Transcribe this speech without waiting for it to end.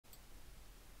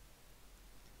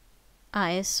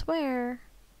I swear.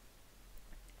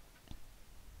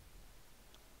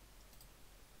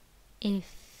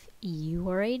 If you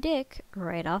are a dick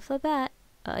right off the bat,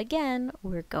 again,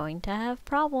 we're going to have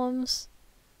problems.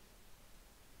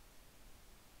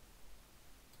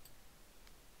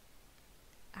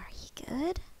 Are you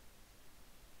good?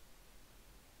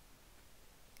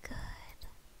 Good.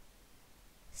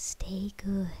 Stay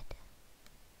good.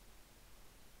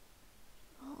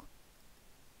 Oh,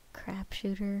 crap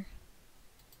shooter.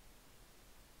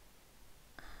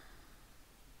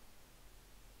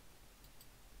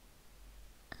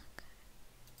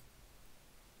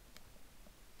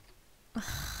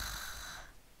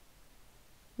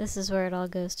 This is where it all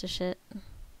goes to shit.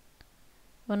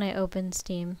 When I open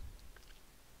Steam.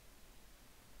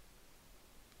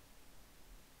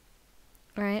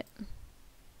 Right?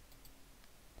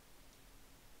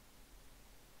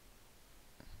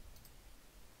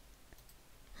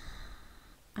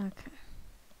 Okay.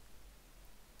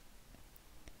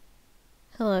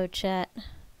 Hello, chat.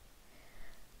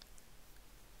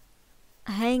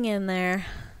 Hang in there.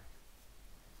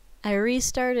 I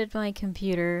restarted my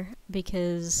computer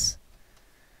because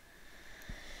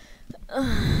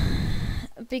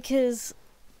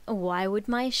why would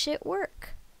my shit work?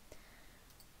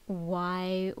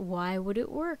 Why would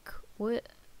it work? Why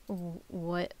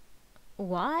would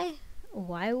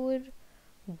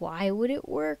it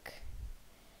work?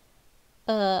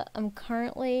 I'm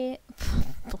currently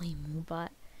blame Moobot.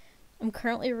 I'm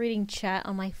currently reading chat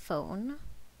on my phone.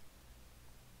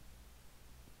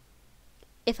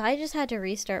 If I just had to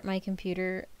restart my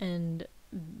computer and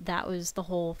that was the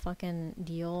whole fucking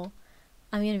deal,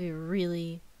 I'm gonna be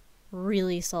really,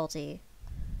 really salty.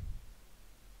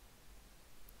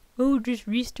 Oh, just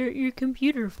restart your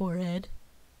computer, forehead.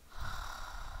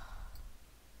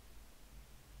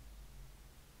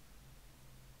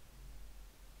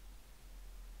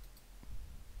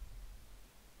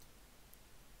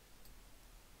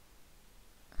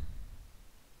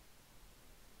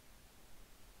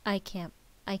 I can't.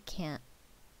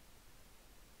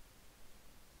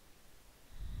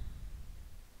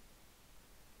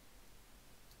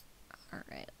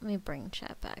 Alright, let me bring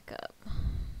chat back up.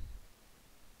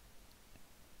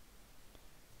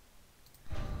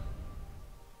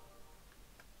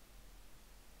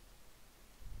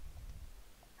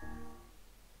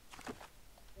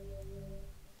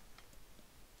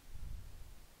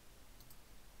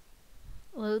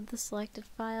 Load the selected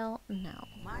file? No.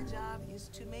 My job is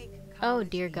to make Oh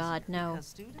dear God, no.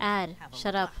 Ad,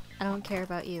 shut up. I don't care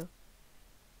about you.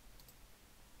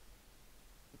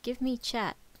 Give me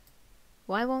chat.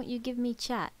 Why won't you give me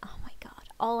chat? Oh my God.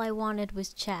 All I wanted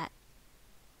was chat.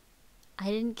 I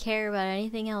didn't care about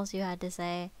anything else you had to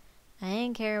say. I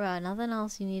didn't care about nothing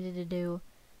else you needed to do.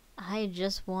 I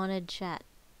just wanted chat.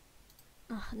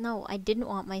 No, I didn't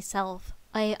want myself.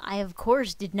 I of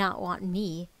course did not want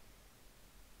me.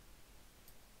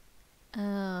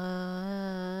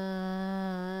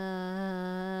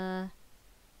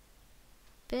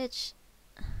 Bitch.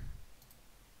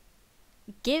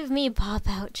 Give me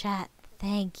pop-out chat.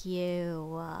 Thank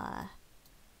you.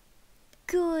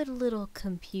 Good little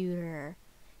computer.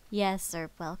 Yes, sir.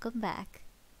 Welcome back.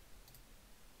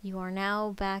 You are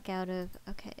now back out of...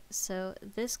 Okay, so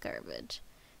this garbage.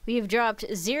 We have dropped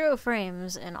 0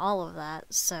 frames and all of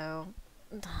that, so...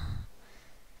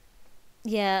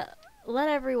 Yeah, let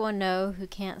everyone know who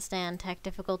can't stand tech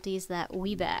difficulties that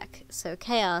we back. So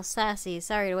Chaos, Sassy,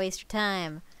 sorry to waste your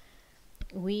time.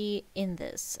 We in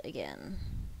this again.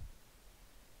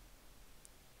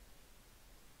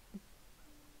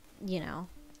 You know,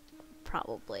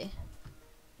 probably.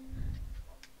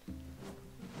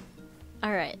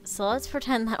 Alright, so let's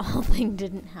pretend that whole thing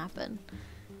didn't happen.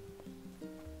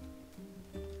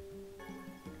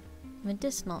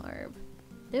 Medicinal herb.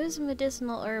 There was a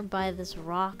medicinal herb by this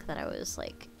rock that I was,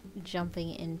 like,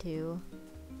 jumping into.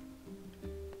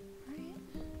 Right?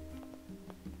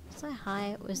 Was I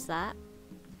high? Was that?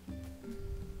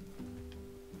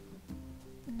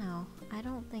 No, I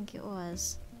don't think it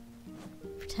was.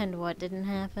 Pretend what didn't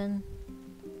happen.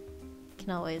 Can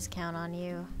always count on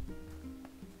you.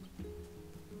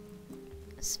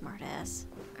 Smart ass.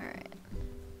 Alright.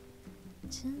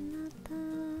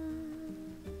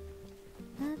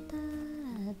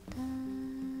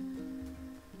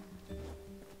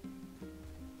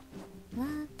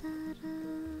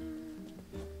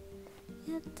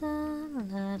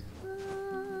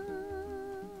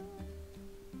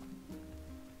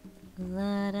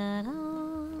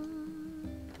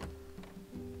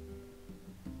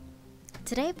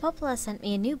 Today, Popola sent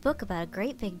me a new book about a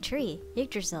great big tree,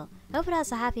 Yggdrasil. I hope it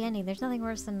has a happy ending. There's nothing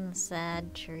worse than a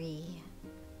sad tree.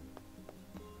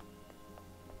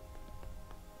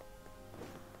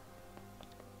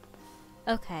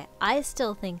 Okay, I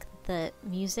still think the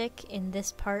music in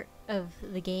this part of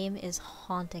the game is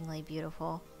hauntingly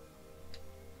beautiful.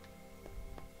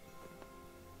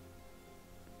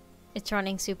 It's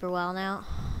running super well now.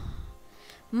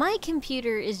 My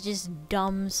computer is just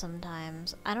dumb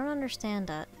sometimes. I don't understand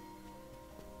it.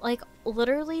 Like,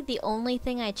 literally the only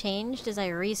thing I changed is I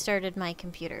restarted my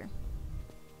computer.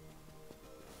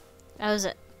 That was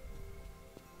it.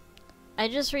 I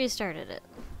just restarted it.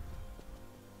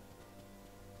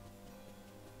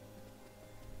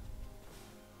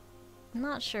 I'm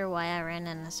not sure why I ran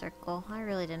in a circle. I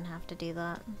really didn't have to do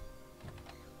that.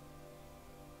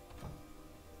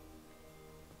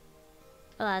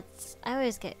 Well, that's... I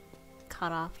always get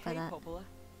caught off by that. Hey, Popola.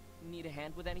 Need a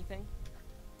hand with anything?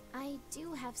 I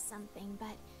do have something,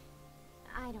 but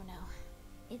I don't know.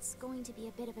 It's going to be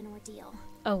a bit of an ordeal.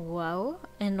 Oh, whoa?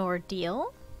 An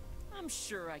ordeal? I'm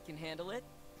sure I can handle it.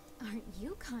 Aren't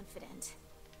you confident?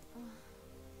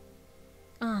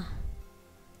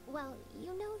 Well,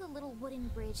 you know the little wooden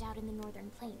bridge out in the northern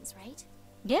plains, right?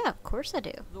 Yeah, of course I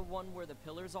do. The one where the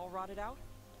pillars all rotted out?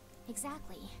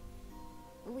 Exactly.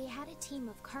 We had a team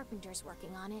of carpenters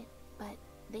working on it, but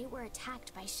they were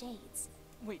attacked by shades.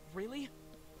 Wait, really?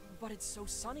 But it's so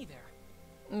sunny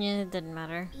there. Yeah, it didn't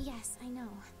matter. Yes, I know.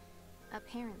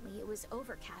 Apparently it was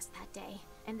overcast that day,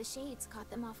 and the shades caught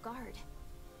them off guard.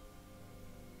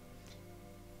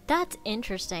 That's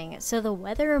interesting. So the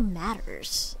weather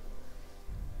matters.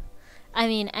 I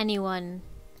mean, anyone...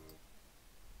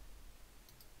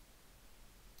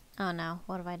 Oh no,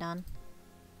 what have I done?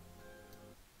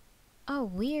 Oh,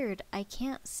 weird. I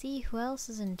can't see who else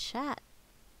is in chat.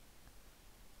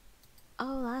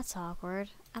 Oh, that's awkward.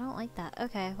 I don't like that.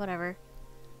 Okay, whatever.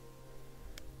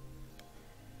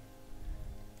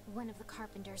 One of the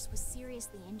carpenters was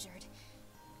seriously injured,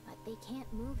 but they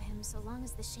can't move him so long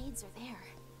as the shades are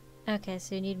there. Okay,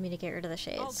 so you need me to get rid of the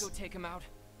shades. I'll go take him out.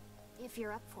 If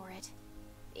you're up for it.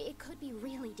 It could be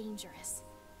really dangerous.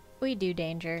 We do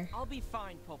danger. I'll be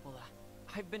fine, Popola.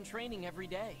 I've been training every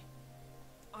day.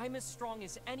 I'm as strong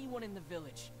as anyone in the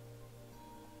village.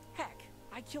 Heck,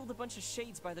 I killed a bunch of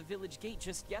shades by the village gate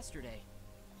just yesterday.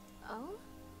 Oh?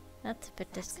 That's a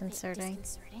bit That's disconcerting. A bit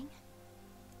disconcerting.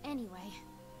 Anyway,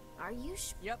 are you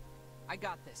Yep, I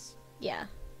got this. Yeah.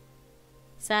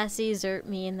 Sassy, Zert,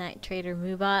 me, and that traitor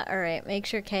Moobot. Alright, make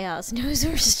sure Chaos knows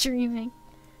we're streaming.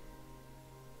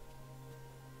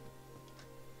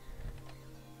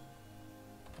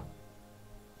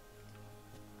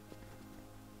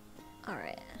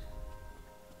 Alright.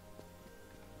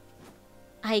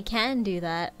 I can do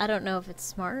that. I don't know if it's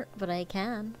smart, but I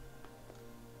can.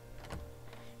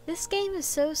 This game is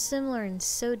so similar and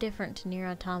so different to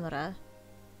NieR Automata.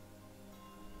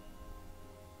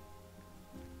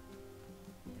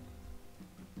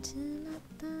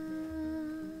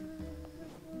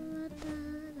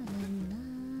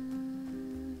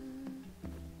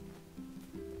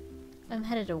 I'm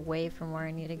headed away from where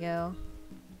I need to go.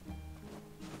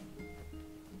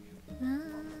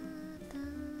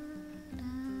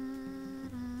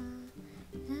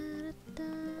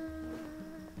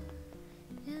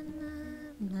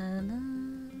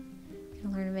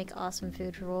 Can learn to make awesome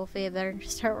food for Wolfie. I better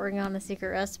start working on a secret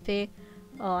recipe.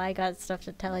 Oh, I got stuff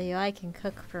to tell you. I can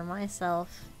cook for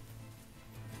myself.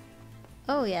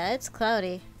 Oh yeah, it's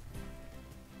cloudy.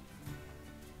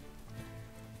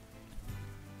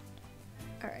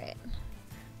 Alright.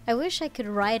 I wish I could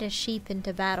ride a sheep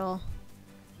into battle.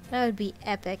 That would be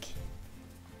epic.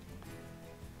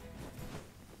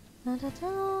 Da -da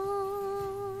 -da.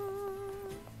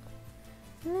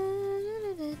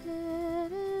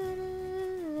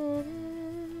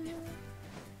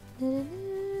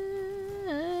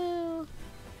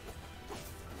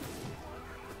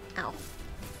 Ow.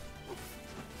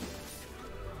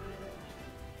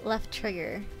 Left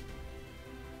trigger.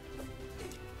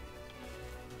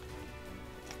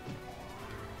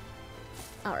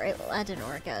 Alright, well that didn't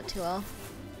work out too well.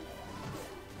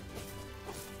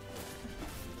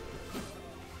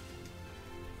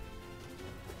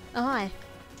 Oh, hi.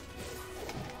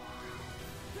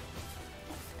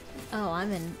 Oh,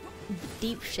 I'm in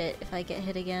deep shit if I get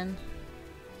hit again.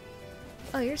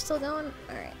 Oh, you're still going?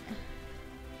 Alright.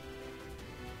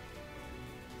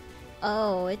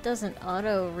 Oh, it doesn't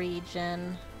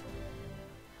auto-regen.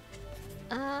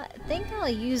 I think I'll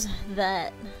use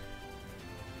that.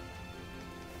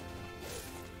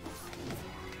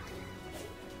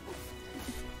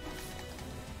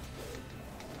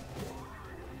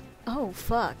 Oh,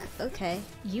 fuck. Okay.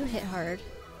 You hit hard.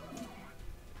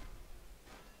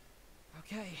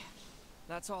 Okay,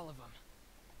 that's all of them.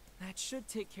 That should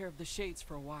take care of the shades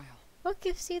for a while. What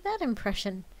gives you that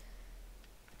impression?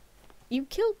 You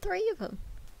killed 3 of them.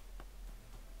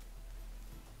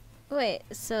 Wait,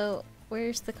 so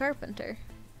where's the carpenter?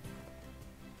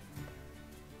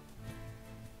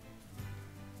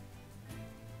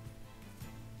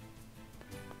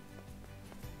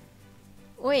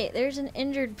 Wait, there's an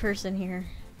injured person here.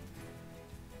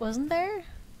 Wasn't there?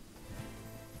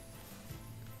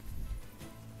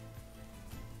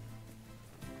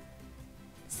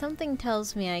 Something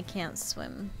tells me I can't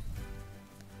swim.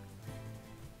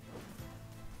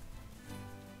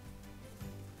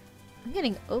 I'm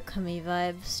getting Okami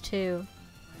vibes too.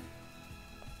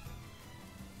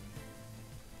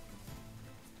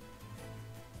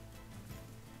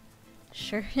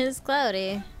 Sure is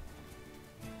cloudy.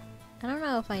 I don't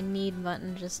know if I need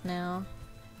mutton just now.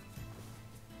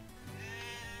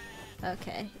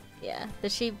 Okay, yeah, the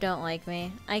sheep don't like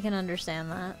me. I can understand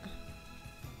that.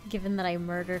 Given that I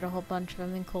murdered a whole bunch of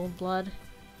them in cold blood.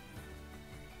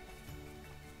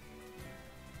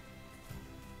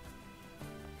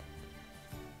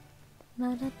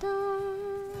 La da da,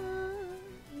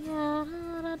 ya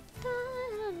da da, la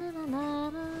da da, la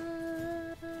da da,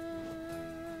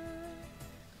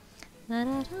 la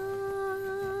da da,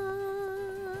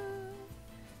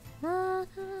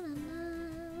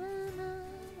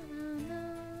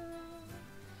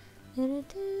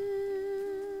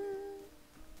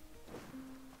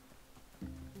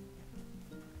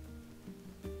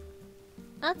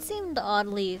 that seemed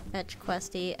oddly fetch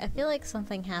questy. I feel like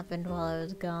something happened while I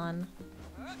was gone.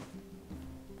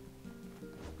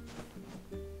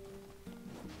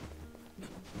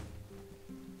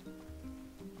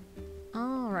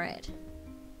 Alright.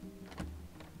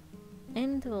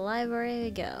 Into the library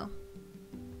we go.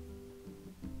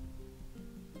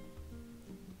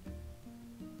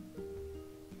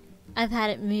 I've had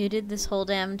it muted this whole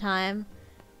damn time.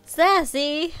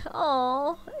 Sassy!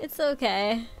 Oh, it's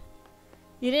okay.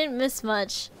 You didn't miss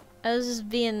much. I was just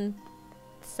being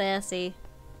sassy.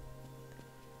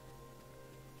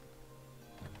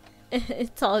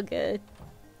 It's all good.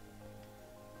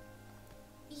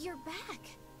 You're back.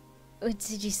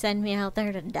 Did you send me out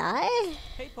there to die?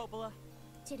 Hey, Popola.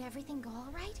 Did everything go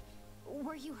all right?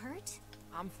 Were you hurt?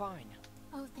 I'm fine.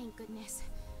 Oh, thank goodness.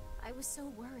 I was so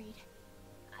worried.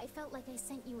 I felt like I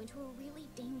sent you into a really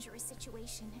dangerous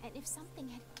situation, and if something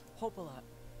had... Popola,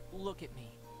 look at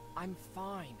me. I'm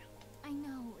fine. I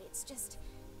know, it's just...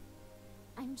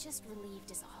 I'm just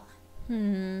relieved is all.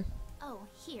 Oh,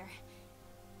 here.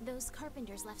 Those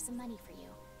carpenters left some money for you.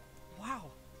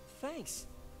 Wow, thanks.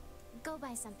 Go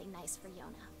buy something nice for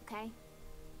Yona, okay?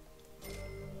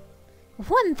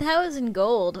 1,000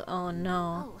 gold. Oh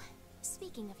no. Oh,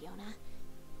 speaking of Yona,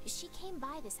 she came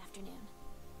by this afternoon.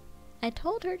 I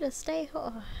told her to stay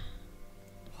home.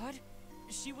 What?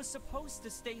 She was supposed to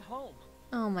stay home.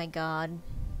 Oh my god.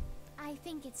 I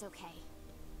think it's okay.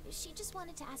 She just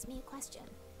wanted to ask me a question.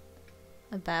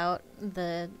 About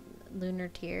the lunar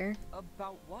tier?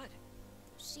 About what?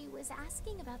 She was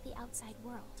asking about the outside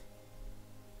world.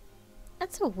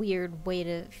 That's a weird way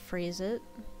to phrase it.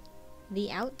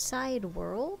 The outside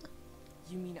world?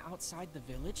 You mean outside the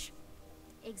village?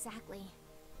 Exactly.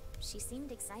 She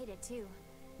seemed excited too.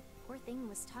 Poor thing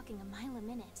was talking a mile a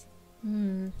minute.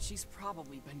 She's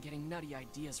probably been getting nutty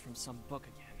ideas from some book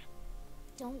again.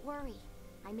 Don't worry.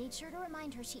 I made sure to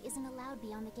remind her she isn't allowed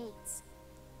beyond the gates.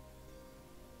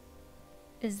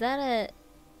 Is that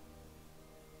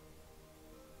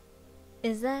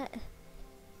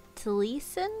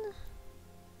Taliesin?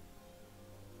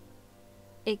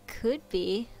 It could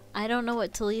be. I don't know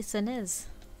what Taliesin is.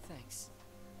 Thanks.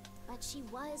 But she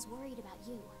was worried about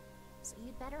you, so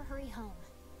you'd better hurry home.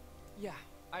 Yeah,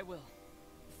 I will.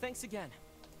 Thanks again.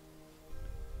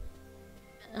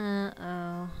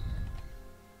 Uh-oh.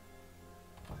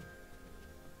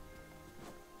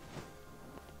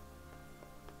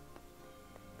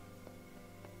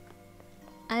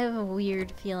 I have a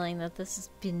weird feeling that this has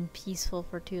been peaceful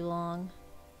for too long.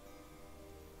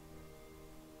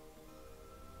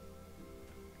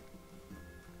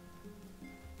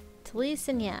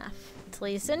 Taliesin Yaf.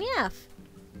 Taliesin Yaf.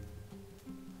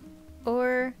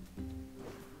 Or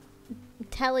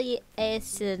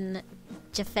Taliesin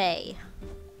Jaffe.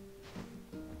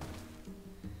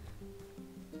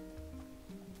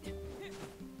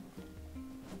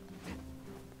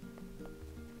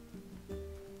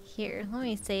 Here, let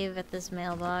me save at this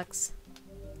mailbox.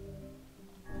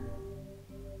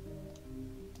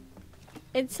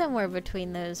 It's somewhere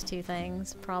between those two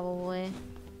things, probably.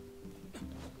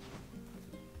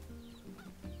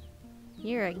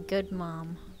 You're a good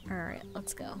mom. Alright,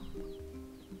 let's go.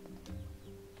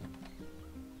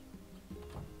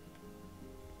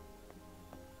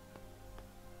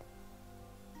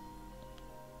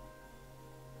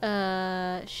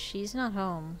 She's not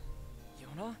home.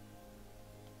 Yona?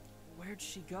 Where'd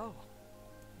she go?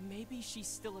 Maybe she's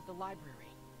still at the library.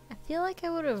 I feel like I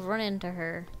would have run into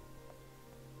her.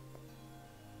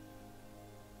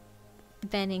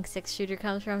 Banning 6-shooter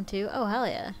comes from too? Oh, hell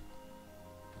yeah.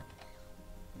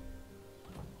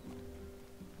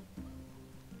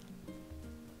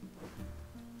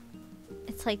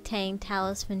 It's like Tang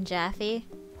Talisman Jaffe.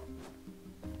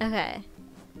 Okay.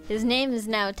 His name is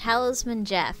now Talisman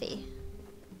Jaffe.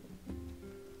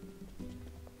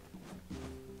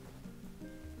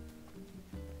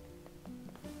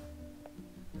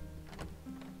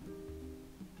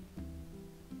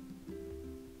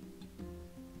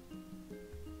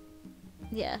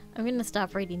 Yeah, I'm gonna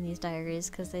stop reading these diaries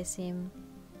because they seem...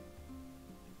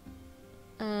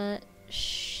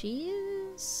 she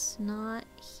is not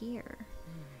here.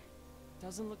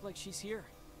 Doesn't look like she's here.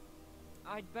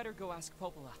 I'd better go ask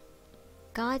Popola.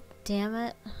 God damn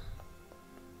it.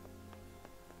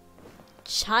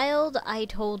 Child, I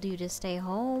told you to stay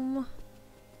home.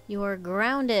 You are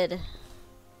grounded.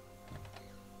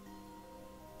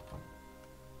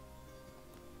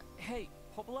 Hey,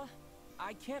 Popola?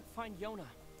 I can't find Yona.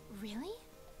 Really?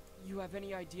 You have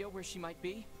any idea where she might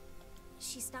be?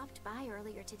 She stopped by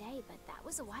earlier today, but that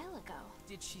was a while ago.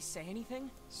 Did she say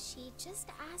anything? She just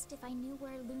asked if I knew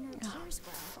where lunar tears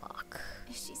grow. Fuck.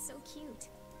 She's so cute.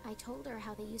 I told her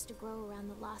how they used to grow around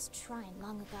the lost shrine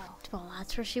long ago. Well,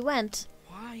 that's where she went.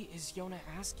 Why is Yona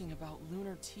asking about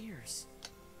lunar tears?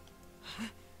 Huh?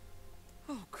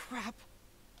 Oh, crap.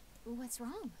 What's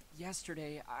wrong?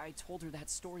 Yesterday, I told her that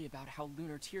story about how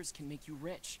lunar tears can make you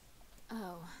rich.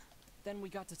 Oh. Then we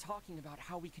got to talking about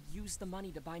how we could use the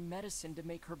money to buy medicine to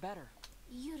make her better.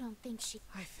 You don't think she...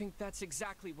 I think that's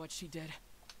exactly what she did.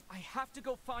 I have to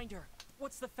go find her.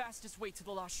 What's the fastest way to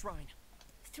the Lost Shrine?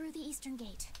 Through the eastern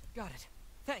gate. Got it.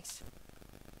 Thanks.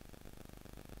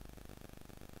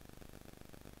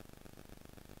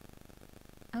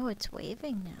 Oh, it's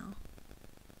waving now.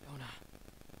 Yona,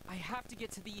 I have to get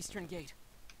to the eastern gate.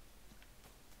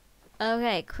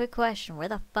 Okay, quick question. Where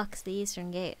the fuck's the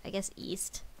eastern gate? I guess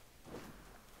east.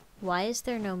 Why is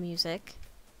there no music?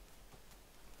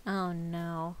 Oh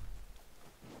no.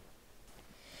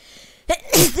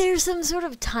 Is there some sort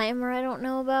of timer I don't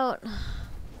know about?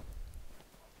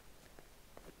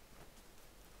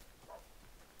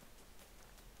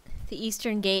 The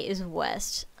eastern gate is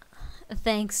west.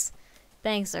 Thanks.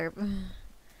 Thanks, Herb.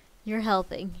 You're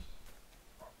helping.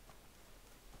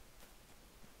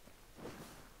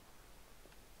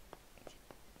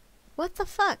 What the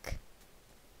fuck?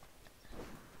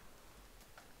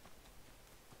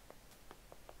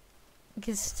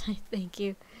 Thank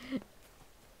you.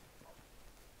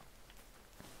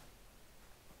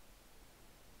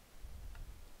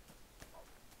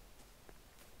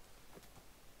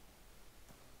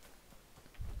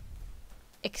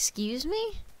 Excuse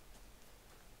me?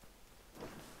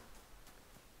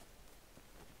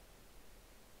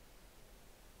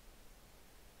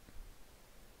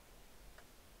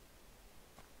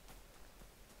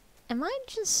 Am I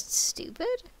just stupid?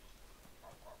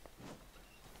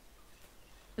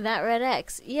 That red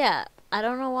X. Yeah, I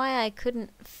don't know why I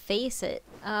couldn't face it.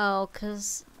 Oh,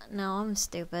 'cause... No, I'm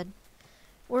stupid.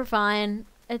 We're fine.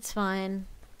 It's fine.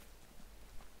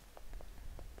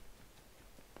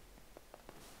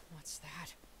 What's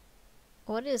that?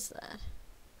 What is that?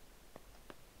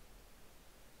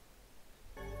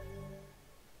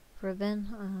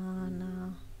 Ribbon? Oh,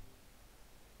 no.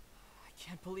 I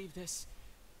can't believe this.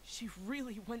 She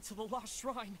really went to the Lost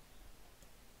Shrine.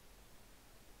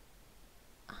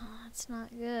 Oh, that's not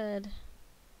good.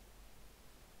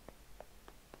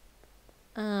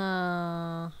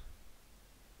 Oh.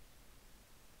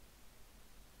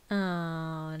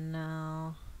 Oh,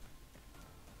 no.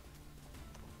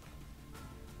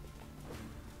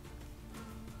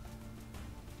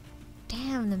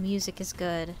 Damn, the music is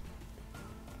good.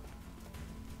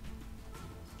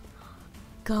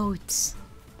 Goats.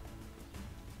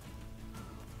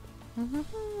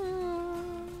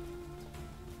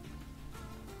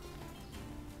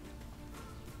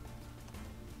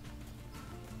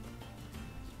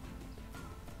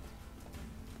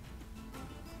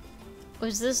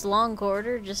 Was this long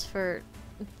corridor just for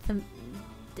the...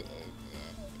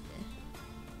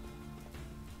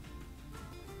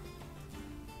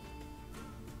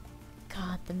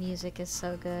 God, the music is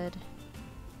so good.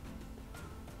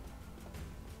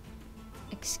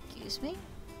 Excuse me?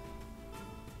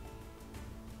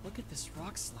 Look at this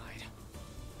rock slide.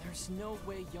 There's no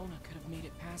way Yona could have made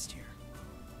it past here.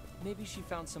 Maybe she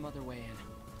found some other way in.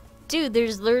 Dude,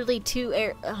 there's literally two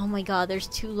air... Oh my god, there's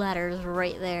two ladders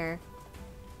right there.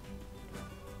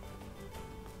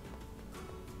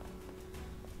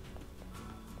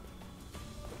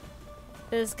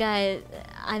 This guy,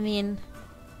 I mean,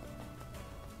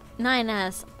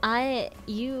 9S,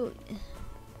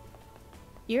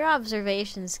 your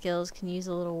observation skills can use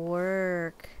a little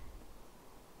work.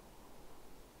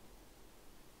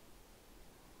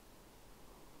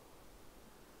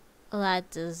 Well, that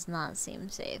does not seem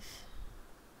safe.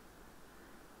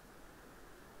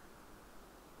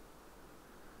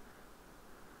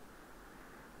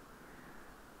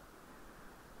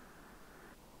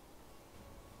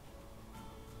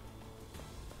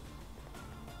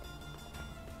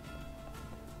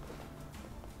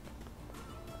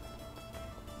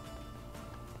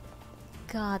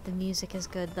 God, the music is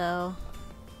good though.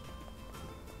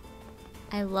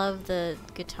 I love the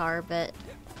guitar bit.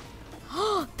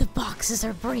 Oh, the boxes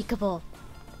are breakable.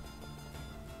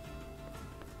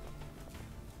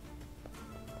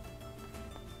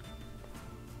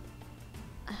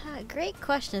 Great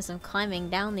question as I'm climbing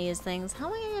down these things. How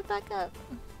am I gonna get back up?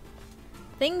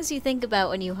 Things you think about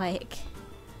when you hike.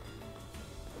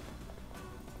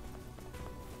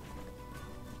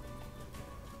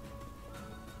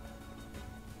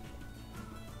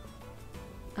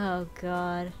 Oh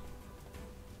god.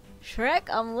 Shrek,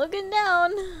 I'm looking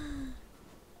down.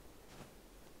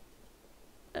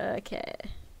 Okay.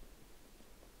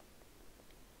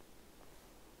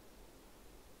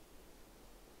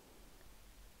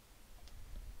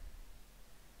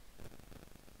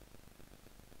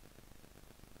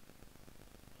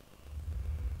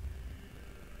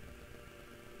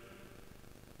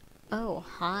 Oh,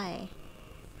 hi.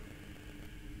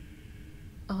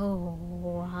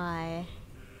 Oh, hi.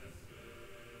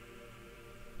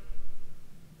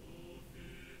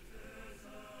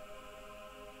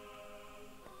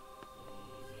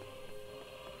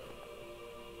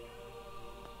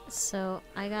 So,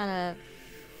 I gotta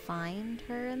find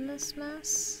her in this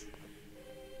mess?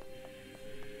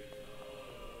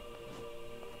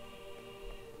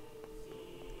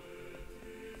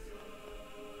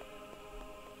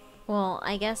 Well,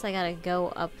 I guess I gotta go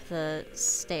up the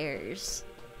stairs.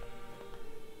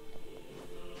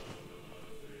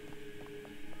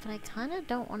 But I kinda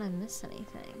don't want to miss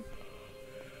anything.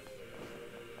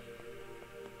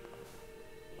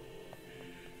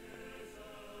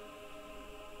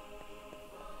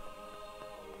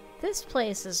 This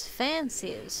place is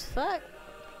fancy as fuck.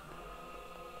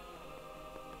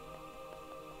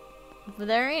 But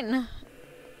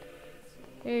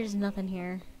there's nothing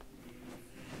here.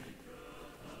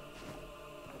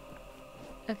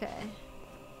 Okay.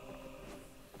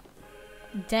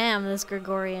 Damn, this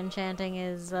Gregorian chanting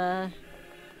is,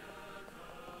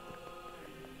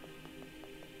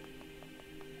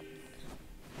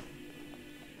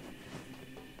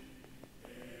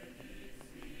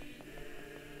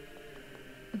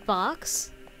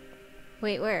 box?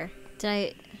 Wait, where?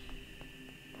 Did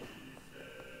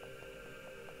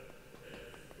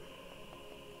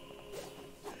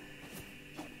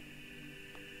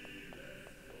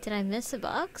I miss a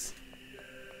box?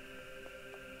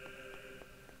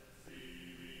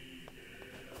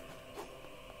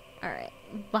 Alright,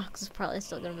 box is probably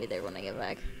still gonna be there when I get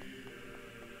back.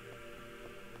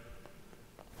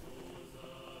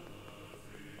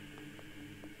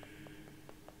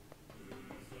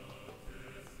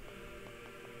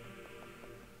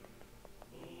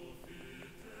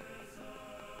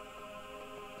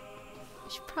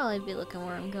 I should probably be looking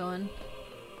where I'm going.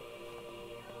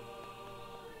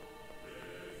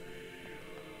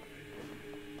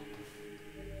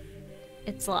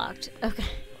 It's locked. Okay.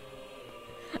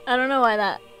 I don't know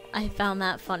why I found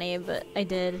that funny, but I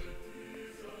did.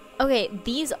 Okay,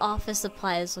 these office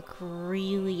supplies look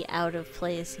really out of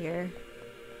place here.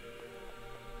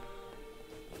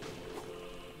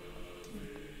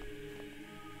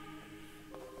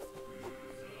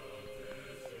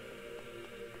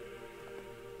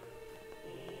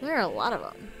 There are a lot of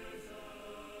them.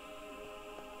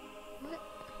 What?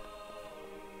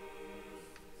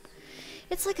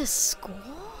 It's like a school?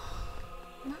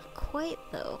 Not quite,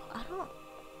 though. I don't...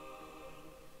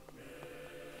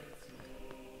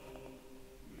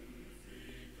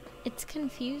 It's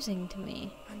confusing to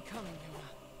me. I'm coming,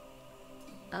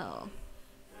 Emma. Oh.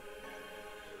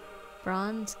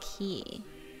 Bronze key.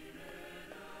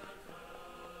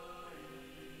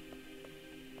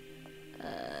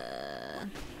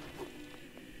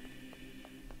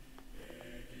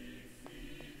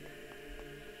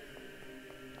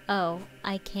 Oh,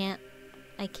 I can't.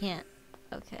 Okay.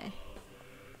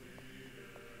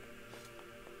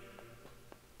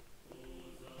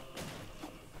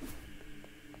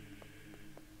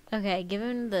 Okay,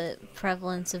 given the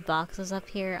prevalence of boxes up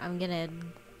here, I'm gonna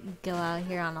go out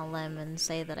here on a limb and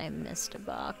say that I missed a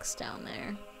box down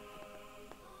there.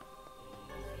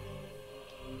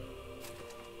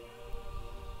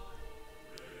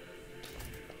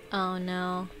 Oh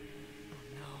no.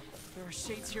 No, there are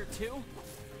shades here too?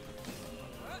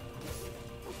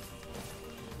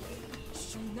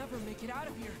 She'll never make it out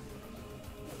of here.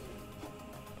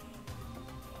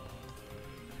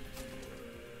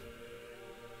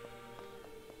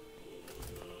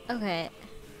 Okay.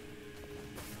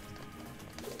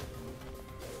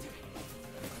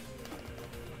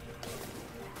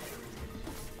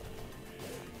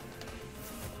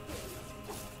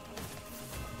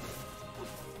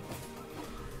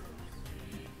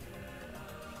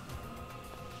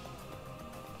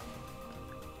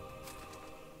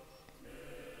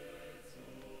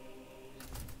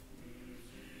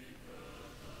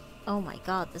 Oh my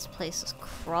god, this place is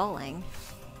crawling.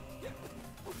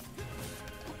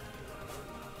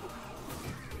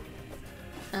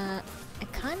 I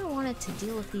kinda wanted to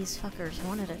deal with these fuckers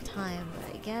one at a time,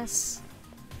 but I guess...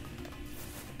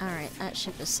 Alright, that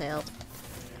ship has sailed.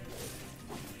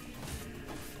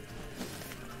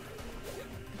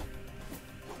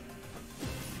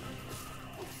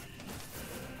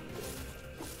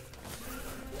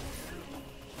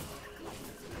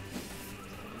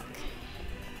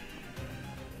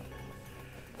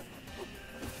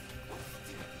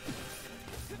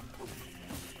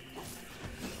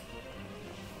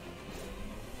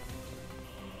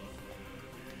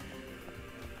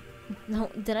 No,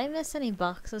 did I miss any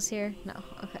boxes here? No,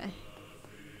 okay.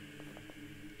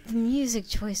 The music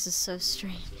choice is so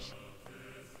strange.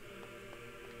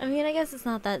 I mean, I guess it's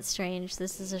not that strange.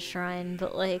 This is a shrine,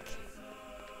 but like...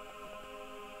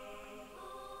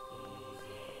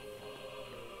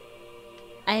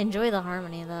 I enjoy the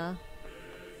harmony, though.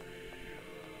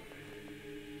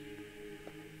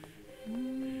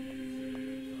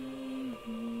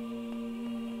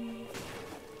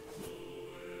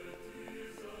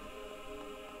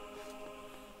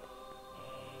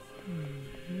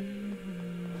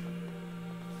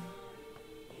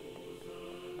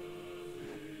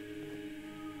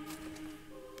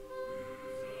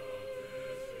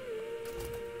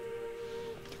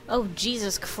 Oh,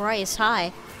 Jesus Christ,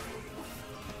 hi.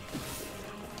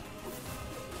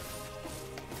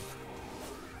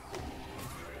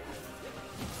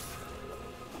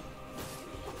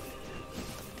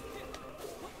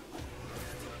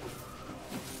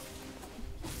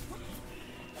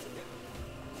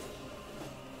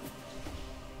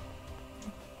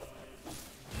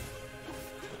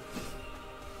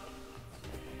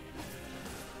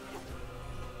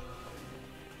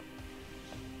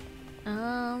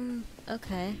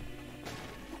 Okay.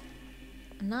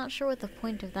 I'm not sure what the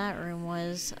point of that room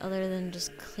was, other than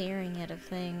just clearing it of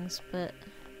things, but...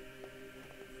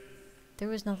 There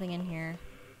was nothing in here.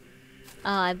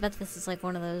 Oh, I bet this is like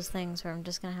one of those things where I'm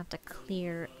just gonna have to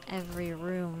clear every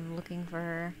room looking for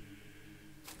her.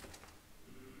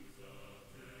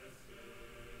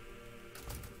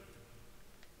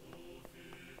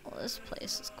 Well, this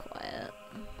place is quiet.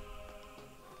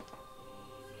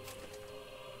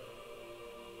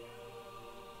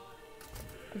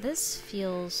 This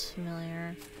feels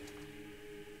familiar.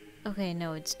 Okay,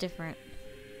 no, it's different.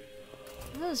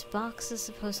 Are those boxes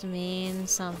supposed to mean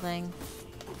something?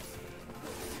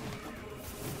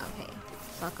 Okay,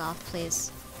 fuck off,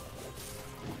 please.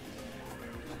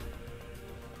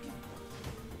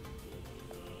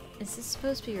 Is this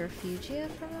supposed to be Refugia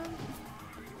from them?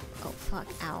 Oh, fuck,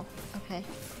 ow. Okay.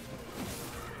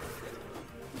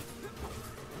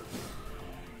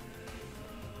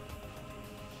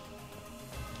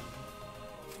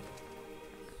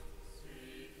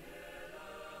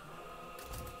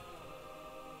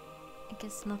 I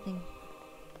guess nothing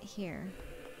here.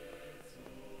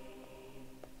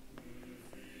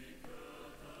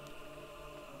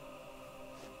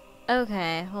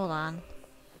 Okay, hold on.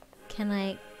 Can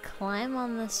I climb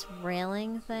on this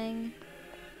railing thing?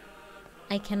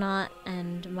 I cannot,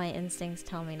 and my instincts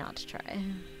tell me not to try.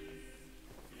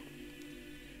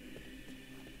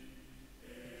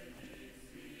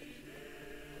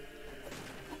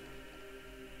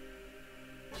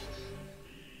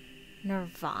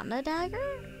 Nirvana dagger?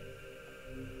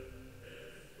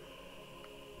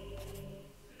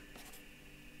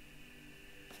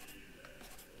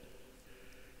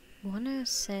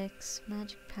 (106)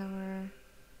 magic power,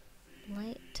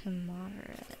 light to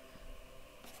moderate.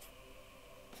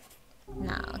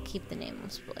 Nah, I'll keep the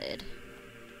nameless blade.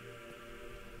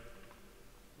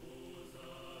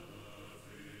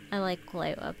 I like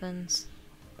light weapons.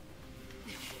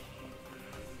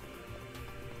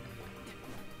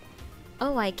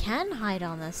 Oh, I can hide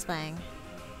on this thing.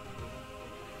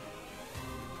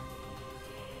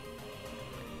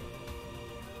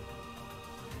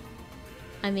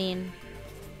 I mean,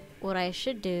 what I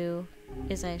should do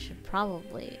is I should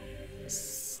probably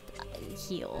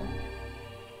heal.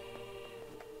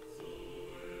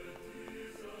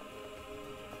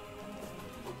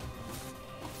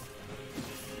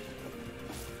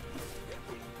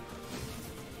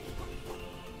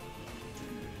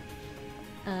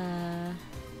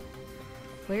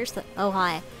 Where's the... Oh,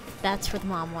 hi. That's where the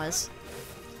mom was.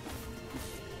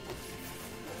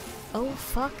 Oh,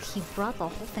 fuck. He brought the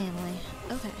whole family.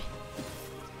 Okay.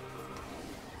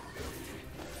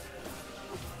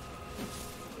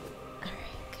 Alright,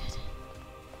 good.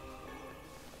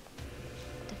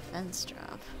 Defense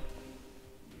drop.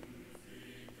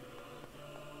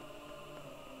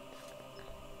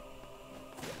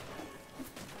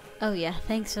 Oh yeah,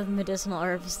 thanks for the medicinal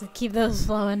herbs. Keep those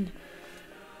flowing.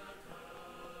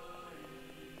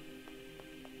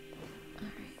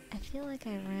 I feel like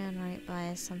I ran right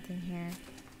by something here.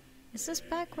 Is this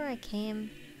back where I came?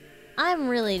 I'm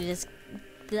really just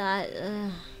that.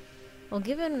 Well,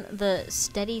 given the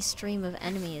steady stream of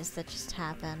enemies that just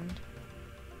happened,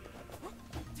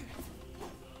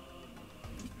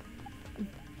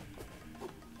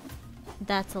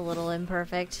 that's a little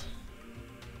imperfect.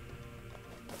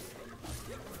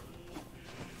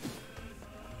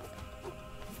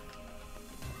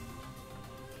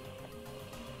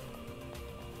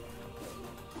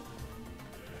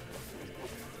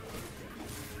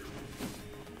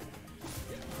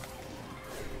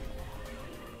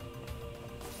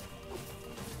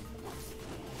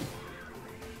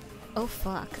 Oh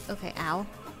fuck. Okay, ow.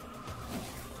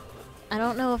 I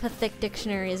don't know if a thick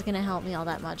dictionary is gonna help me all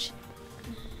that much.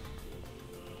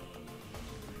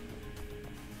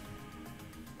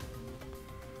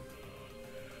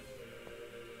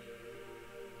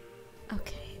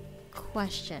 Okay,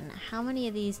 question. How many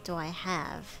of these do I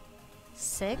have?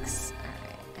 6?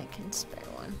 Alright, I can spare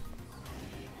one.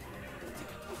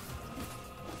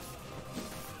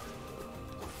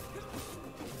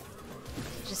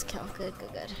 Just kill. Good,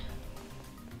 good, good.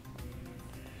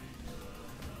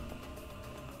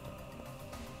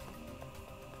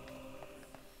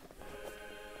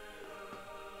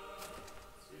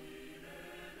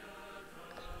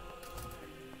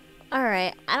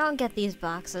 Alright, I don't get these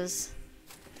boxes.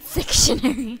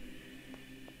 Dictionary.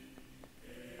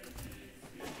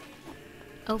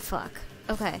 Oh fuck.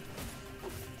 Okay.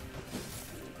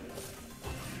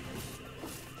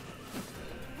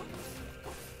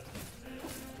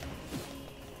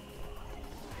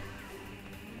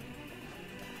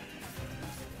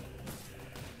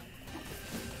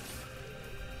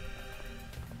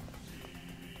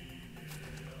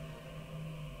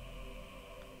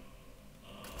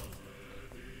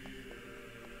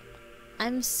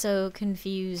 I'm so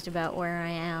confused about where I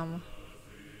am.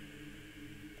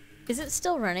 Is it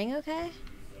still running okay?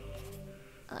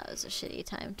 Oh, that was a shitty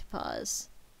time to pause.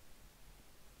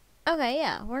 Okay,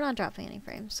 yeah, we're not dropping any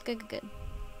frames. Good, good, good.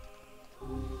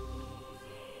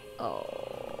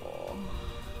 Oh.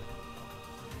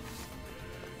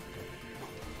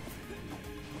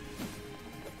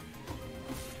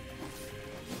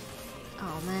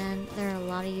 Oh man, there are a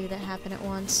lot of you that happen at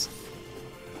once.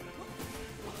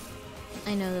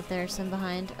 I know that there's some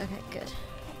behind. Okay, good.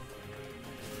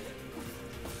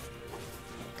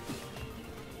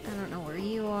 I don't know where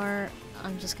you are.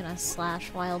 I'm just gonna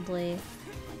slash wildly.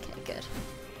 Okay, good.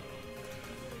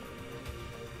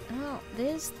 Oh,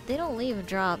 they don't leave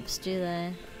drops, do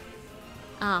they?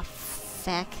 Ah,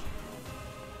 feck.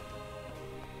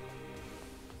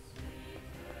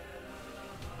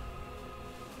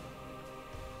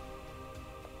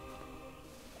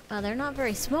 Wow, they're not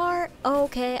very smart.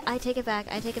 Okay, I take it back.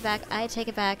 I take it back. I take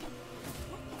it back.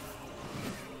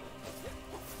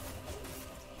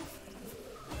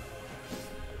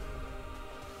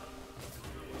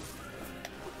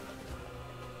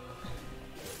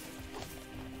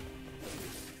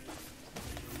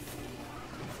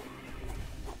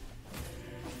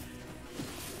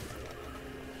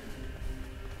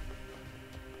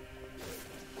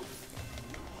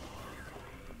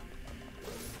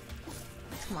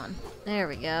 Come on. There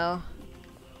we go.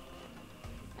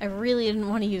 I really didn't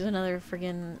want to use another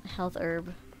friggin' health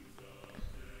herb.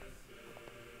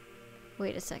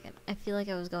 Wait a second. I feel like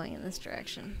I was going in this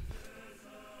direction.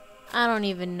 I don't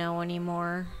even know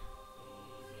anymore.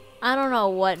 I don't know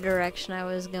what direction I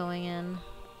was going in.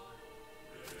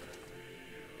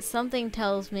 Something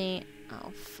tells me...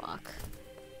 Oh, fuck.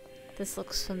 This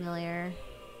looks familiar.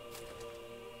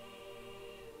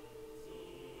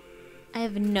 I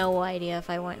have no idea if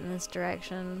I went in this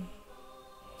direction.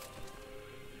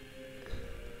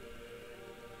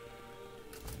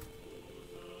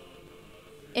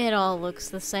 It all looks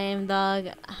the same, dog.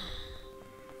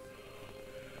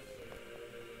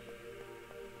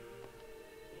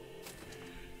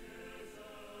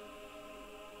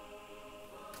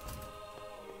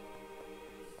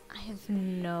 have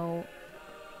no...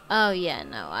 Oh yeah,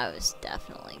 no, I was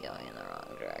definitely going in the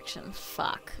wrong direction.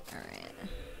 Fuck. Alright.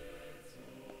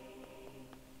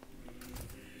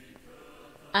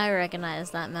 I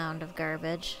recognize that mound of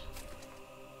garbage.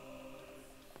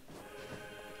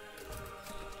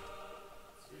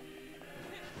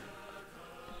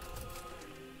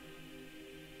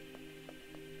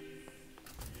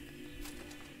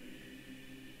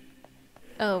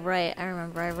 Oh, right, I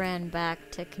remember. I ran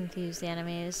back to confuse the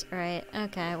enemies. Right,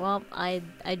 okay, well, I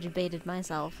debated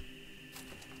myself.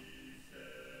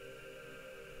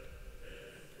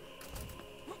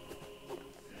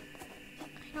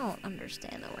 I don't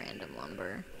understand the random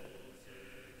lumber.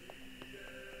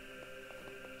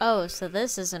 Oh, so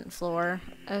this isn't floor.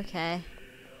 Okay.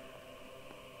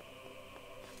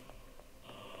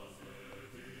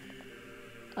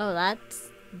 Oh,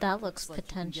 that looks Like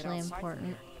potentially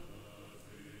important.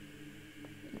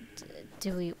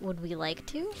 Would we like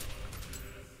to?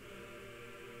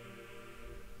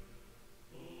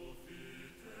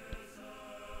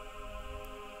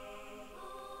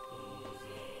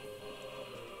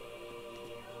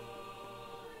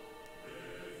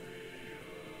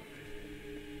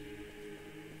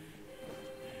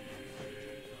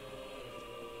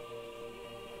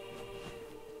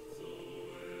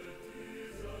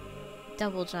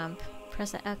 Double jump.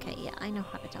 Press it. Okay, yeah, I know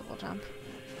how to double jump.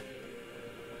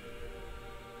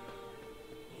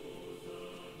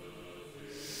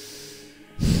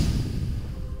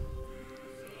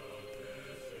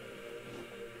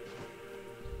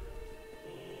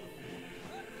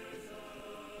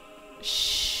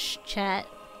 Shh, chat.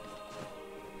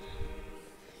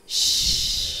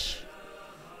 Shh.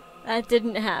 That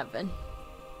didn't happen.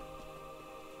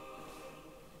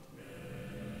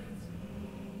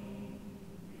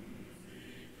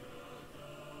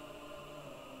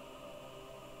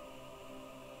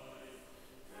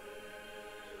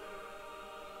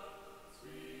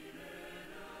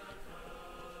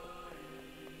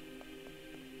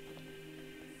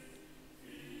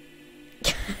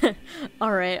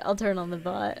 Alright, I'll turn on the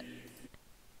bot.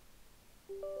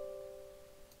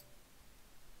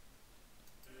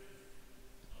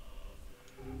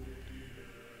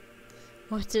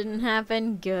 What didn't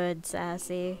happen? Good,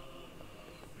 Sassy.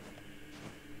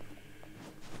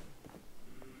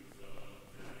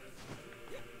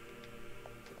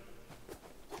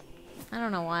 I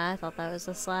don't know why I thought that was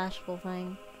a slashable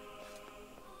thing.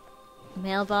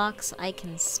 Mailbox, I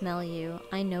can smell you.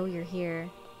 I know you're here.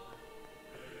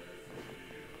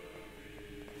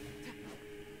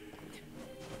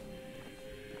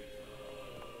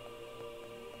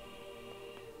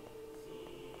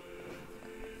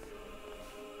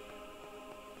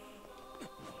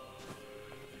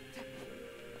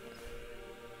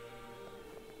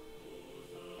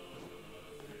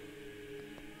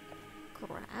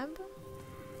 Grab?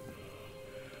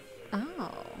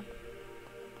 Oh.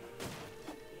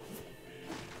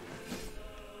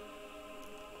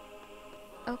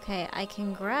 Okay, I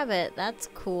can grab it. That's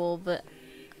cool, but...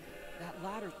 That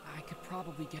ladder, I could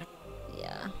probably get up.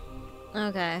 Yeah.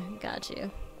 Okay, got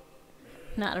you.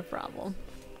 Not a problem.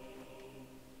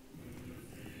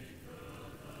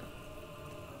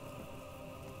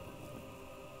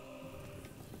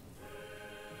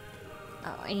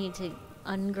 Oh, I need to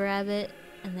ungrab it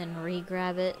and then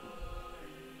re-grab it.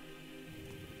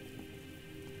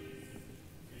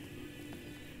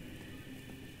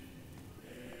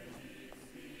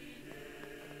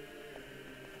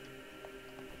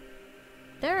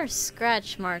 There are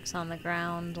scratch marks on the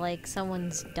ground, like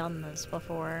someone's done this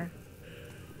before.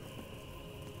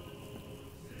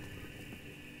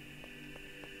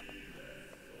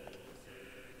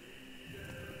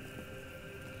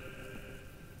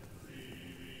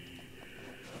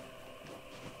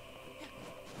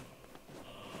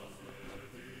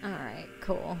 Alright,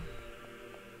 cool.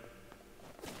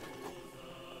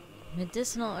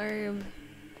 Medicinal herb.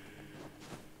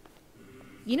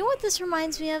 You know what this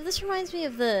reminds me of? This reminds me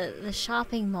of the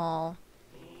shopping mall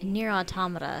in NieR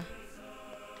Automata.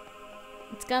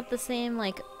 It's got the same,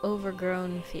 like,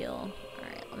 overgrown feel.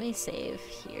 Alright, let me save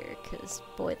here, because,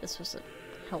 boy, this was a...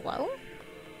 Hello?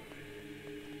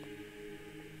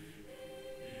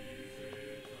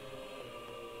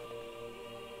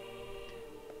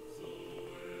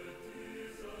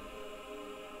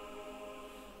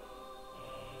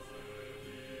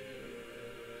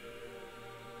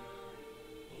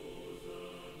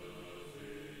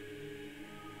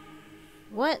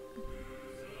 What?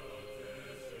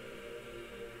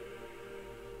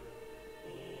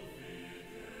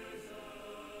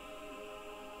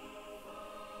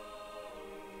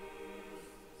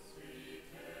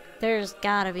 There's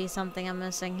gotta be something I'm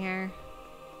missing here.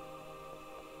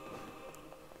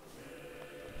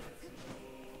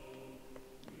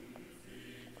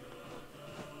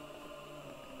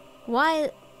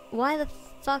 Why the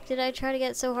fuck did I try to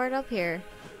get so hard up here?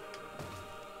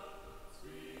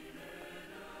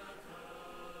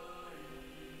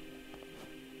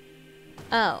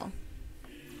 Oh.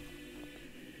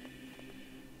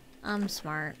 I'm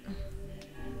smart.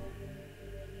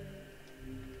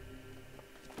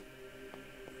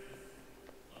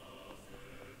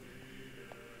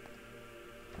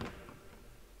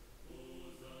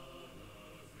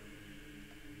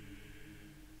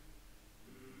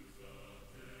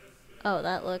 Oh,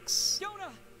 that looks... Yona!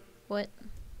 What?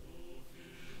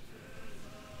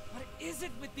 What is it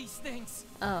with these things?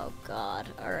 Oh god.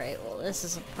 Alright, well this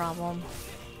is a problem.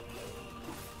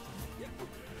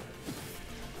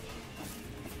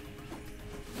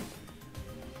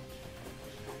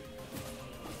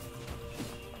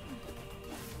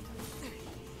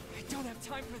 I don't have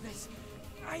time for this.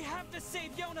 I have to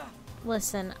save Yona!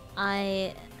 Listen,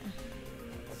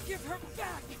 Give her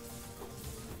back!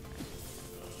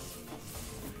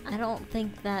 I don't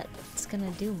think that's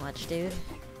gonna do much, dude.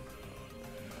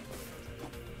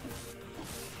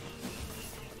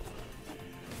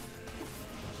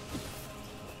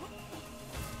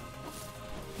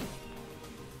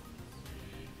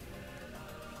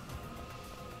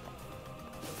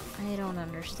 I don't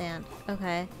understand.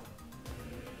 Okay.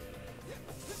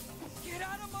 Get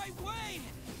out of my way!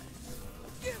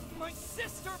 Give my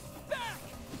sister back!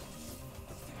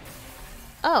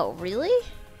 Oh, really?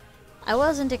 I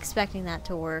wasn't expecting that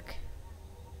to work.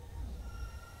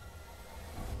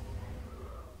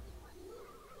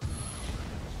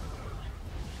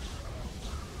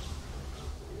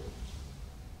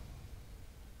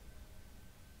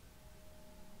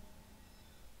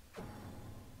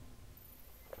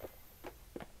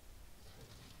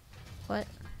 What?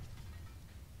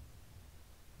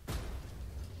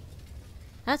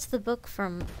 That's the book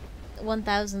from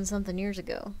 1,000 something years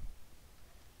ago.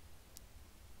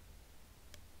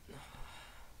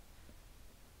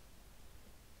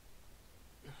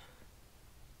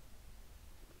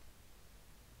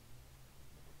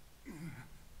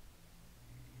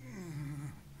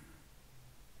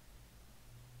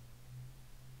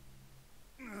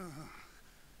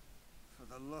 For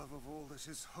the love of all that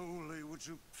is holy, would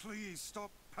you please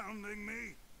stop pounding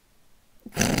me?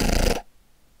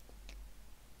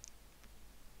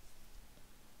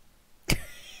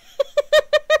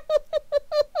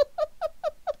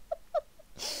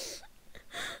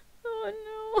 Oh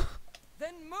no.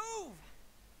 Then move!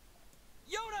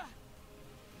 Yona!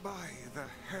 By the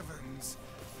heavens,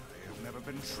 I have never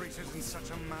been treated in such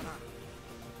a manner.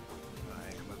 I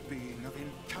am a being of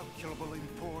incalculable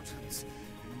importance,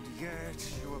 and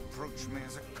yet you approach me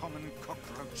as a common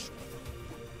cockroach.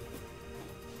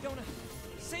 Yona,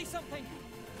 say something!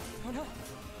 Yona!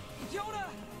 Yona!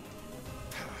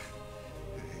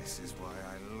 This is why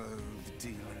I loathe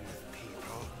dealing with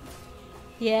people.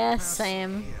 Yeah, Now,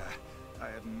 same. Here, I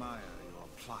admire your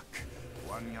pluck.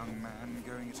 One young man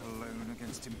going it alone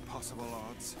against impossible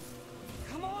odds.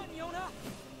 Come on, Yona!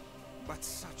 But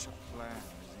such a plan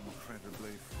is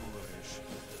incredibly foolish.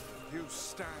 You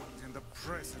stand in the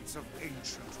presence of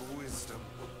ancient wisdom.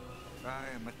 I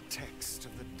am a text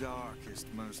of the darkest,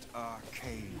 most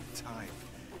arcane type,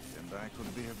 and I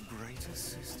could be of great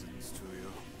assistance to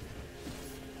you.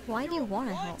 Why do you want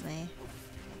to help me?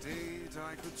 Indeed,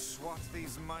 I could swat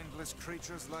these mindless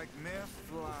creatures like mere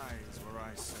flies were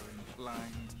I so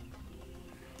inclined.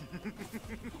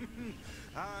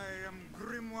 I am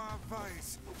Grimoire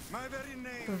Vice. My very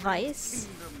name Vice?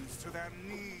 brings kingdoms to their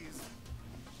knees.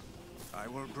 I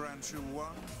will grant you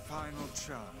one final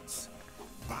chance.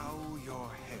 Bow your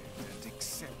head and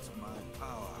accept my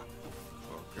power,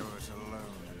 or go it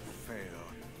alone and fail.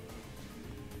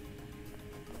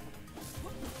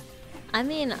 I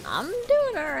mean, I'm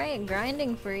doing alright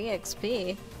grinding for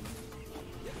EXP.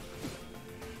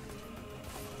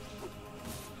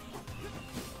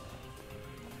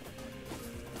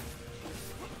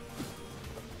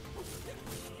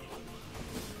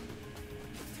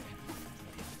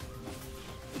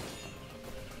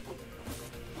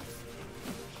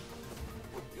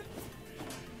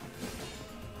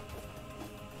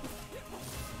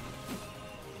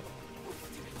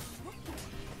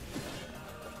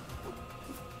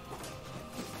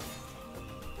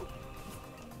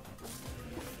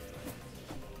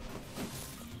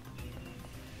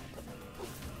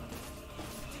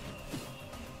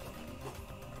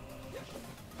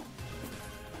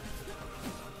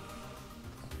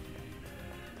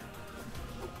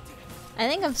 I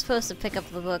think I'm supposed to pick up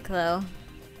the book, though.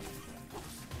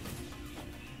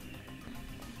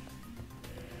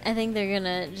 I think they're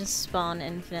gonna just spawn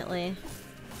infinitely.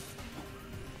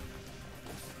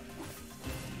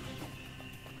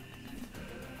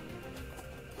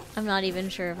 I'm not even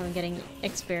sure if I'm getting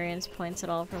experience points at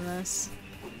all from this.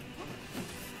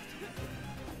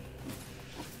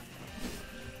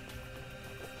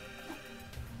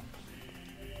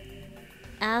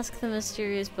 Ask the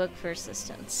mysterious book for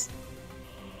assistance.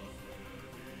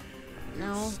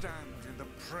 No. You stand in the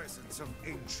presence of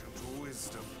ancient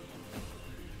wisdom.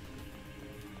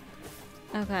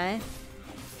 Okay.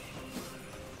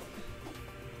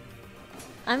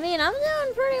 I mean, I'm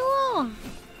doing pretty well.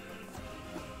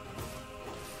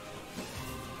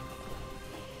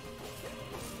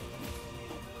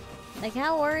 Like,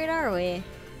 how worried are we?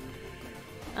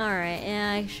 Alright,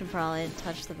 yeah, I should probably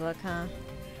touch the book, huh?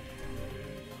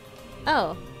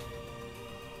 Oh.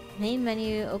 Main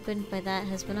menu opened by that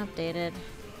has been updated.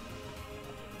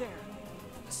 There.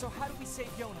 So how do we save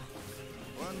Yona?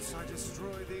 Once I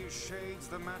destroy these shades,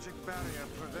 the magic barrier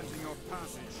preventing your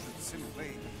passage should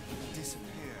simply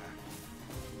disappear.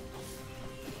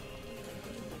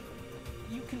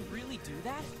 You can really do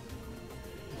that?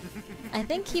 I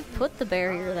think he put the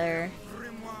barrier there.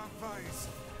 Grimoire Vice.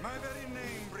 My very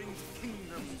name brings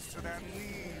kingdoms to their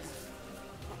knees.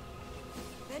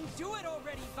 Then do it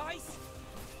already, Vice!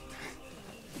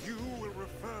 You will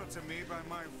refer to me by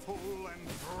my full and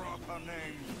proper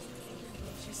name.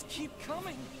 Just keep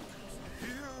coming!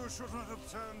 You should not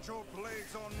have turned your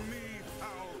blades on me,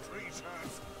 foul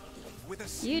creatures.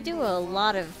 With a You do a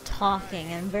lot of talking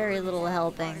and very little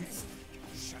helping.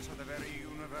 shatter the very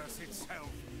universe itself.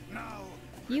 Now,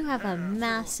 You have a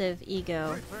massive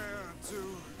ego. prepare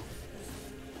to.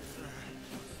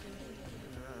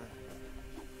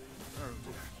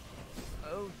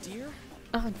 Oh dear?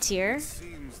 Oh dear. It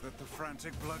seems that the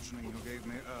frantic bludgeoning you gave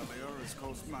me earlier has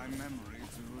caused my memory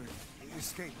to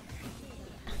escape me.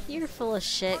 You're full of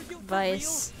shit, Are you for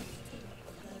Vice.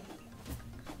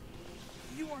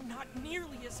 You are not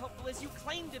nearly as helpful as you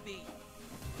claim to be!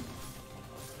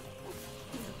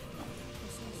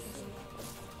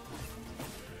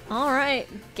 Alright,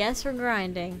 guess we're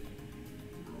grinding.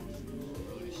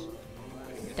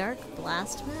 Dark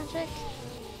Blast Magic?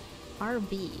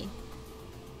 RB.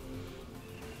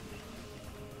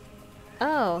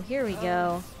 Oh, here we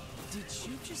go. Did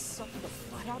you just suck the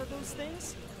blood out of those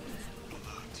things?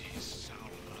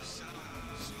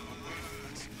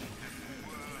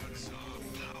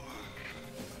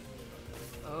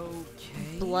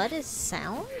 Okay. Blood is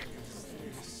sound?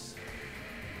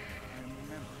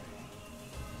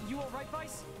 You alright,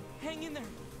 Vice? Hang in there. It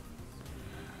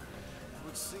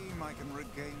would seem I can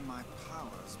regain my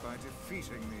powers by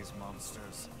defeating these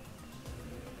monsters.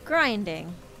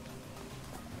 Grinding.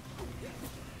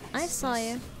 I saw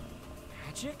you.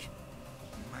 Magic?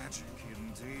 Magic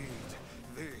indeed.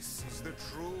 This is the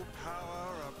true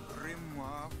power of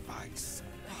Grimoire Vice.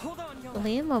 Hold on, Yona.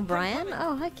 Liam O'Brien? I'm coming.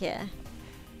 Oh, heck yeah.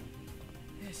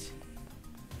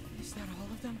 Is that all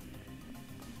of them?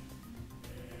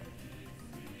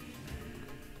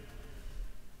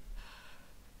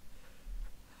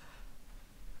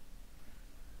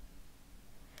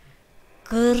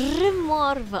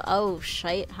 Grimoire. Oh,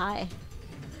 shite. Hi.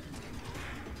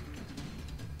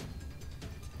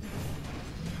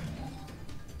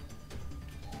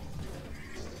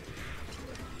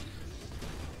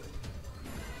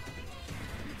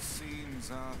 It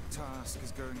seems our task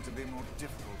is going to be more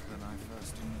difficult than I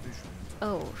first envisioned.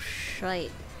 Oh,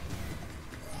 shite.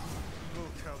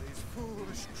 Look how these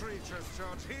foolish creatures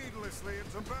charge heedlessly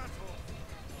into battle.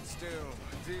 Still,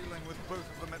 dealing with both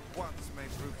of them at once may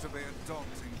prove to be a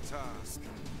daunting task.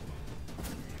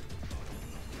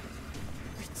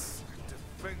 It's a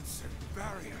defensive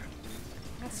barrier.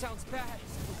 That sounds bad.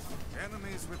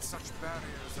 Enemies with such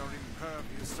barriers are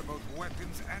impervious to both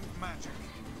weapons and magic.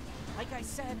 Like I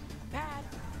said, bad.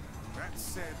 That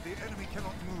said, the enemy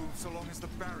cannot move so long as the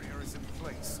barrier is in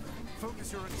place.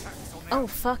 Focus your attacks on the Oh,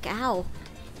 fuck. Ow.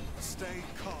 Stay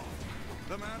calm.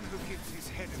 The man who keeps his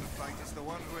head in a fight is the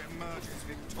one who emerges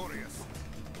victorious.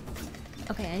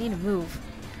 Okay, I need to move.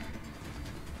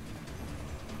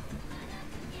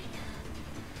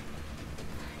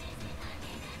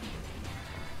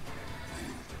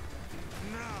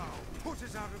 Now, put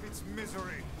it out of its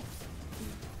misery.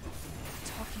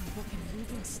 Talking book and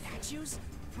moving statues?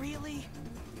 Really?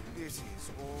 It is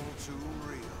all too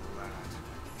real, lad.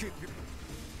 Keep it.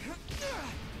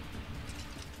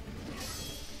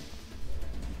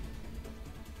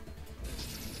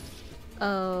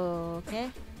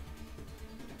 Okay.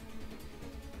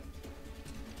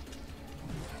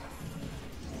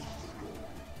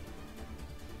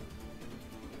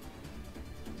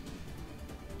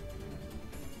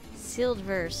 Sealed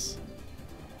verse.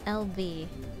 LB.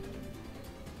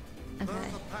 Learn Okay.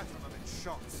 the pattern of its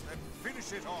shots and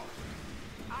finish it off.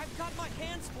 I've got my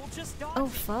hands full just dodging. Oh,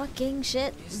 fucking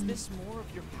shit. Is this more of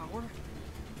your power?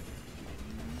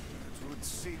 It would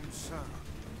seem so.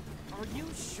 Are you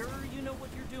sure you know what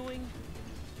you're doing?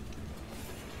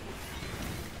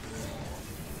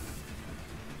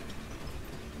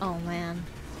 Oh, man.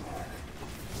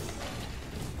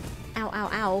 Ow, ow,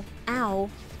 ow. Ow.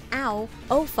 Ow.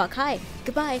 Oh, fuck. Hi.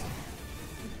 Goodbye.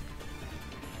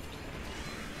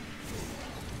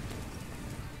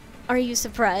 Are you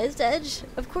surprised, Edge?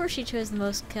 Of course you chose the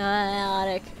most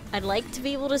chaotic. I'd like to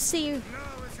be able to see you.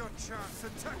 Now is your chance.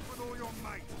 Attack with all your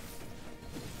might.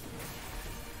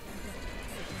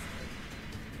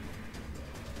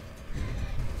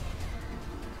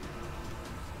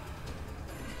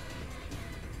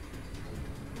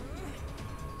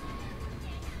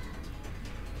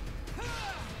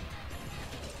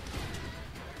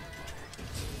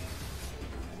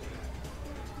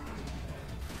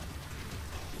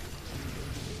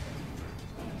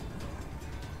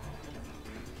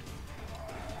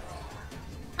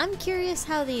 I'm curious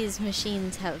how these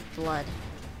machines have blood.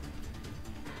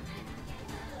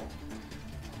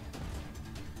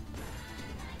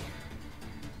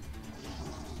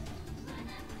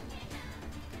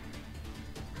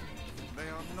 They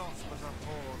are not but a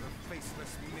horde of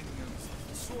faceless minions.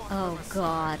 Swat Oh, them aside.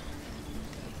 God.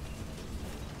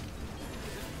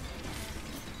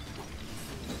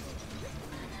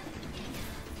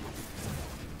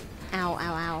 Ow,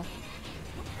 ow, ow.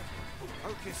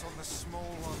 Focus on the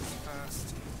small ones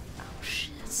first. Oh,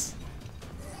 shit.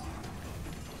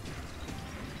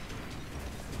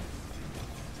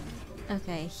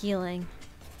 Okay, healing.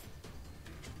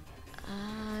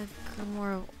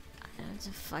 More. It's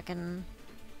a fucking.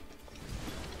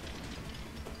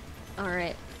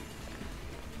 Alright.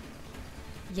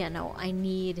 Yeah, no, I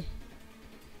need.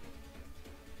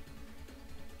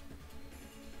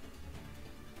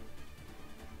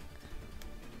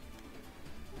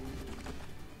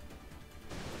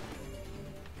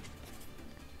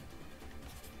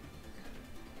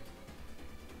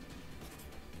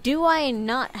 Do I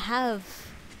not have...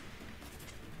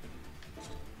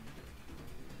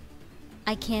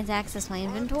 I can't access my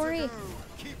inventory?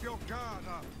 Keep your guard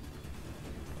up.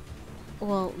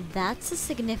 Well, that's a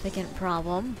significant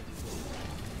problem.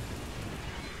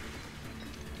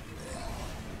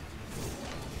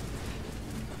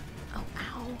 Oh,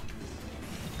 ow.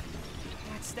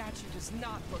 That statue does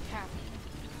not look happy.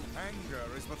 Anger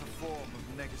is but a form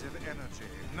of negative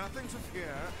energy. Nothing to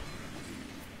fear.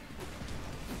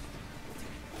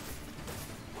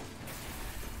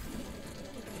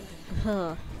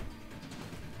 Huh.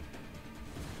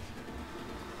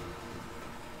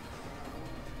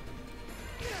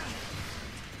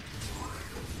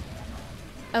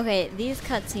 Okay, these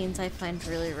cutscenes I find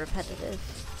really repetitive.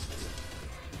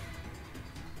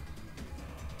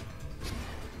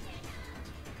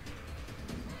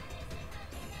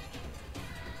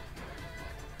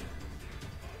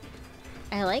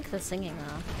 I like the singing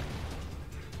though.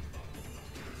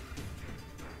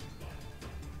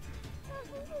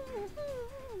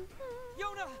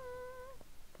 Yoda!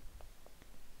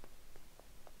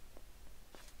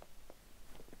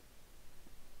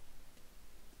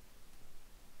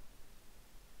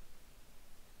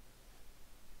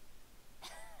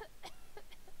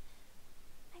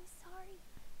 I'm sorry.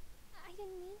 I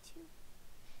didn't mean to.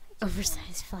 I just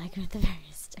Oversized flag with the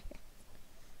various stickers.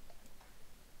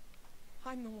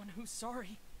 I'm the one who's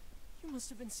sorry. You must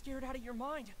have been scared out of your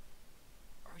mind.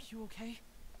 Are you okay?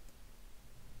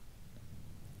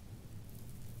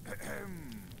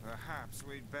 Perhaps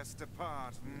we'd best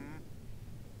depart, hmm?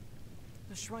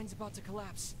 The shrine's about to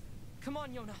collapse. Come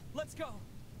on, Yona, let's go!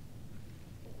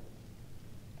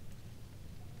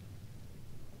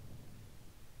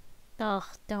 Ugh,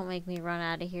 don't make me run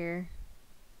out of here.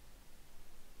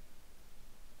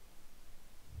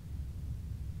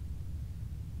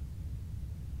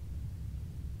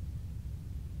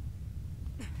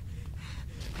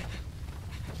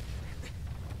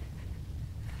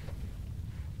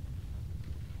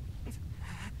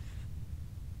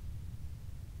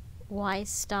 Why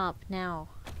stop now?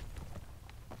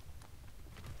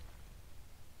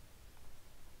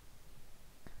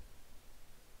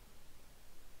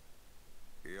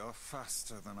 You're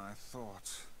faster than I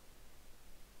thought.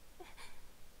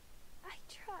 I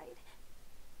tried.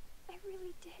 I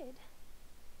really did.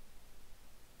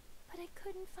 But I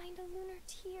couldn't find a lunar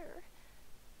tear.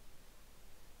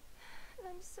 And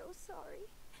I'm so sorry.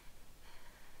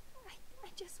 I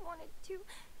just wanted to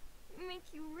make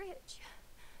you rich.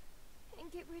 And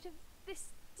get rid of this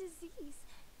disease.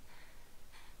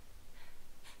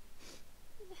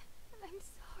 I'm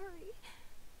sorry.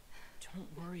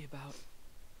 Don't worry about...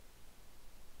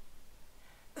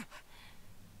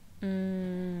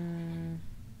 Yona?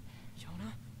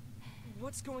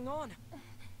 What's going on?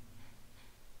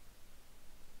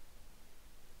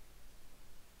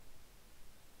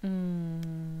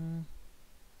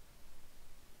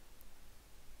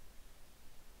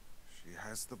 She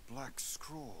has the black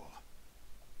scroll.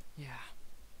 Yeah.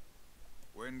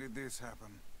 When did this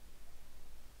happen?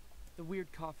 The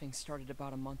weird coughing started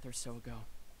about a month or so ago.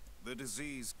 The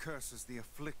disease curses the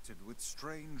afflicted with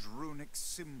strange runic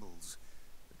symbols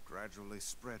that gradually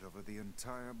spread over the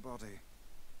entire body.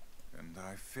 And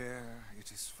I fear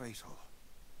it is fatal.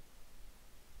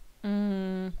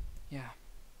 Yeah,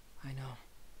 I know.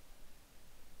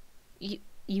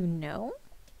 You know?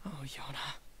 Oh,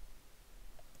 Yona.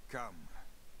 Come,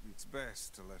 it's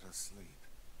best to let her sleep.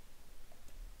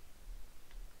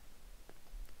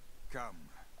 Come,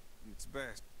 it's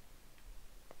best.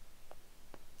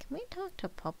 Can we talk to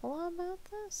Popola about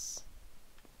this?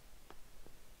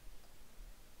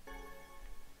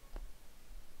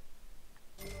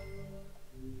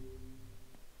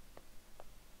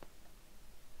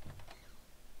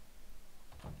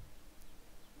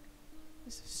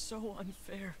 This is so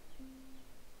unfair.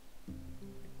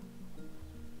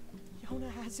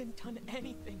 Yona hasn't done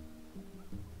anything.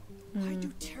 Why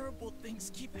do terrible things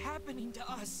keep happening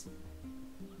to us?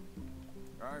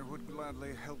 I would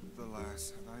gladly help the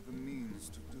lass had I the means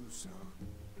to do so.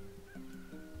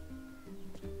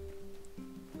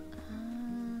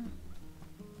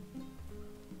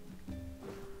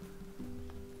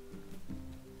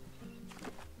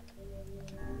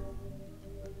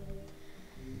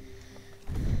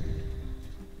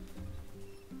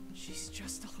 She's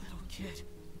just a little kid.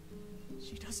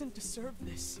 She doesn't deserve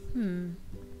this.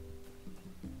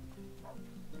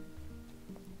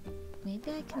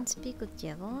 Maybe I can speak with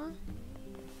Jevola?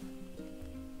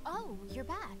 Oh, you're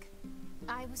back.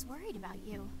 I was worried about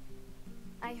you.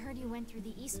 I heard you went through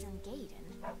the Eastern Gate and...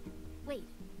 Wait,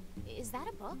 is that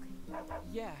a book?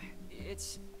 Yeah,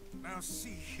 it's... Now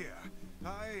see here,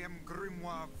 I am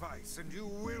Grimoire Weiss, and you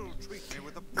will treat me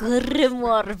with the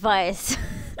Grimoire Weiss.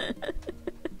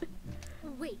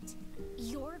 Wait,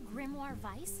 you're Grimoire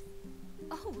Weiss?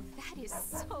 Oh, that is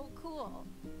so cool.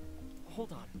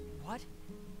 Hold on, what?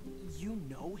 You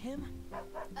know him?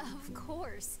 Of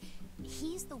course.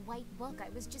 He's the white book I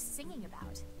was just singing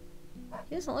about.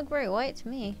 He doesn't look very white to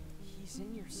me. He's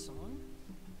in your song?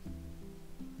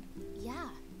 Yeah,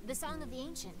 the Song of the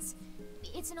Ancients.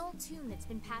 It's an old tune that's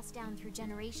been passed down through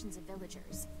generations of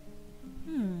villagers.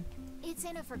 It's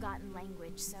in a forgotten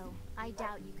language, so I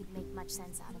doubt you could make much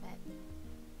sense out of it.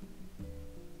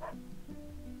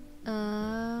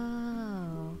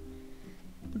 Oh.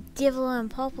 Jevola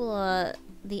and Popola,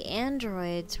 the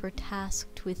androids, were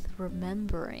tasked with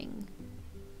remembering.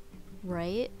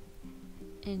 Right?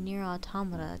 In NieR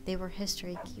Automata, they were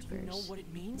history keepers. Do you know what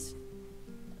it means?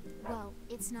 Well,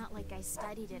 it's not like I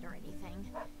studied it or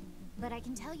anything, but I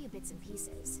can tell you bits and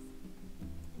pieces.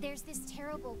 There's this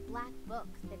terrible black book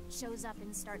that shows up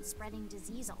and starts spreading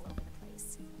disease all over the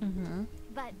place.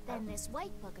 But then this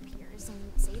white book appears and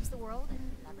saves the world and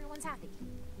everyone's happy.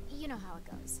 You know how it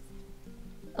goes.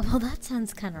 Well, that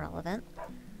sounds kind of relevant.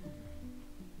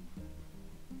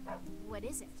 What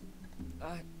is it?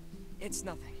 It's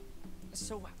nothing.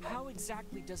 So how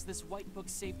exactly does this white book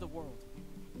save the world?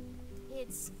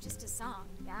 It's just a song,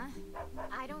 yeah?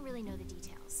 I don't really know the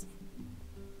details.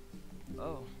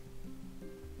 Oh.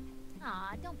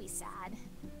 Aw, don't be sad.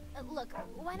 Look,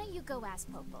 why don't you go ask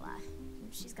Popola?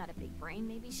 She's got a big brain,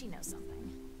 maybe she knows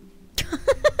something.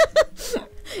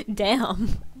 Damn.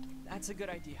 That's a good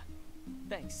idea.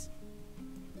 Thanks.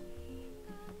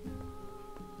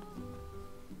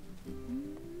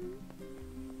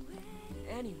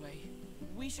 Anyway,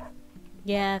 we should...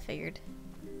 Yeah, I figured.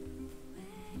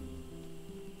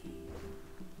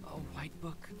 A white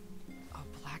book, a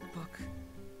black book,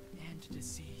 and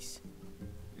disease.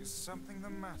 Is something the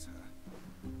matter?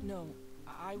 No,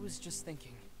 I was just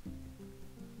thinking.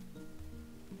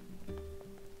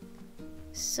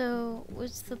 So,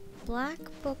 was the black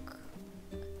book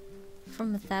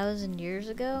from 1,000 years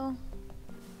ago?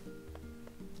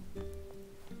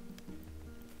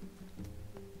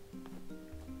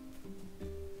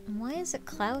 And why is it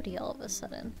cloudy all of a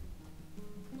sudden?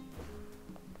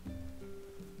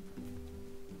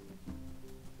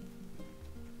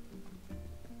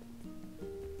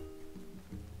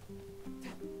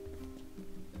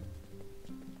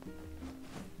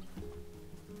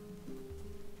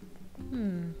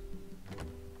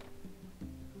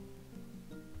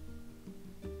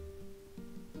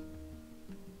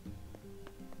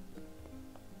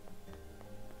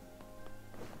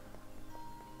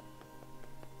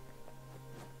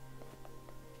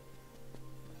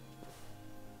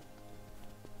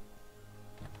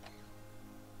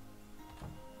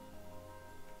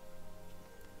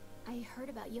 heard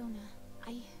about Yona.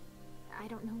 I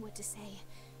don't know what to say.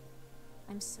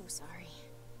 I'm so sorry.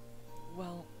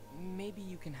 Well, maybe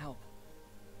you can help.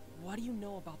 What do you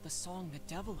know about the song that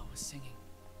Devilo was singing?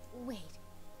 Wait,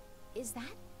 is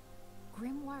that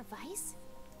Grimoire Vice?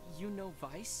 You know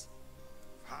Vice?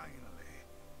 Finally,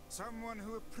 someone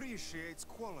who appreciates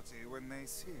quality when they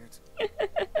see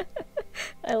it.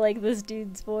 I like this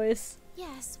dude's voice.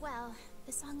 Yes, well,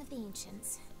 the Song of the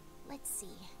Ancients. Let's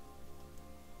see.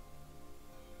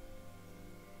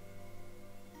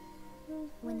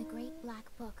 When the great black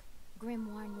book,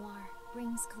 Grimoire Noir,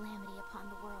 brings calamity upon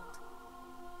the world,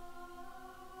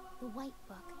 the white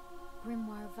book,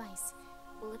 Grimoire Vice,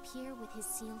 will appear with his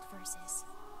sealed verses.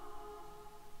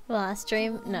 Last stream?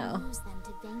 He will then No. use them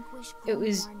to vanquish It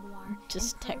was Grimoire Noir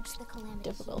just and purge text the calamity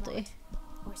difficulty. he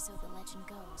wrought, or so the legend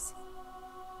goes.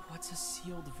 What's a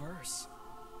sealed verse?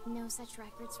 No such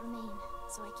records remain,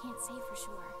 so I can't say for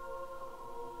sure.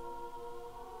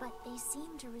 But they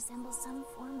seem to resemble some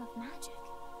form of magic.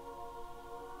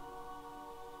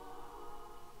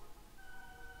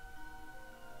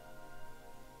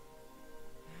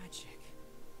 Magic.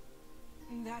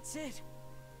 That's it!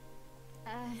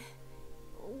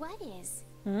 What is?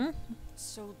 Hmm?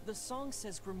 So, the song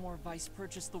says Grimoire Vice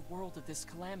purchased the world of this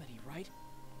calamity, right?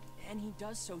 And he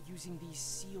does so using these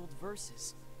sealed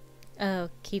verses. Oh,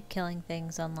 keep killing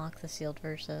things, unlock the sealed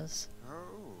verses.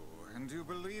 Oh, and you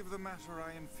believe the matter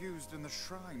I infused in the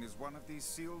shrine is one of these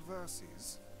sealed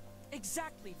verses?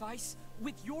 Exactly, Vice!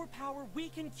 With your power, we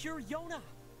can cure Yona!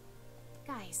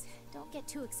 Guys, don't get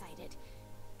too excited.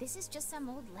 This is just some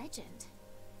old legend.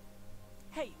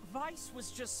 Hey, Vice was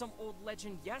just some old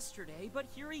legend yesterday, but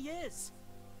here he is!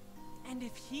 And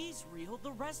if he's real,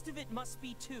 the rest of it must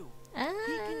be too. He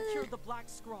can cure the Black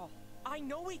Scrawl. I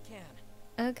know he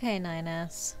can! Okay,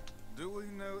 9S. Do we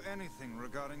know anything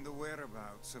regarding the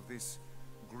whereabouts of this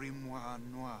Grimoire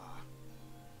Noir?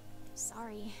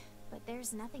 Sorry, but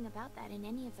there's nothing about that in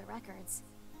any of the records.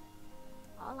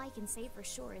 All I can say for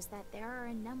sure is that there are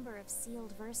a number of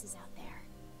sealed verses out there.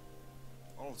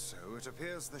 Also, it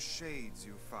appears the shades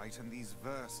you fight and these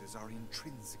verses are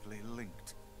intrinsically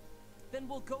linked. Then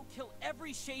we'll go kill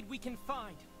every shade we can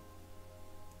find!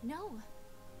 No,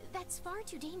 that's far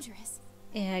too dangerous.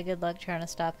 Yeah, good luck trying to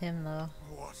stop him, though.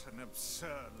 What an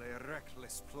absurdly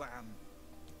reckless plan.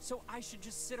 So I should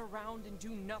just sit around and do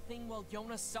nothing while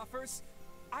Yona suffers?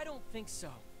 I don't think so.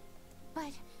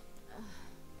 But,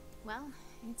 well,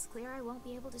 it's clear I won't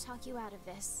be able to talk you out of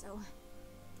this, so...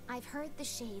 I've heard the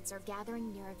Shades are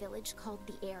gathering near a village called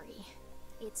the Eyrie.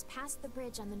 It's past the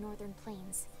bridge on the northern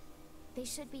plains. They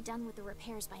should be done with the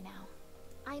repairs by now.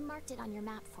 I marked it on your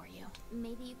map for you.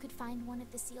 Maybe you could find one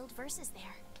of the sealed verses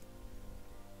there.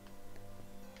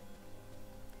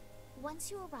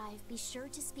 Once you arrive, be sure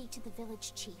to speak to the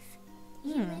village chief.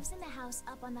 He lives in the house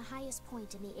up on the highest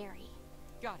point in the Eyrie.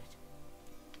 Got it.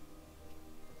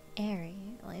 Airy,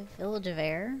 like Village of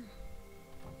Air.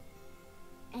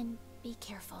 And be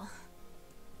careful.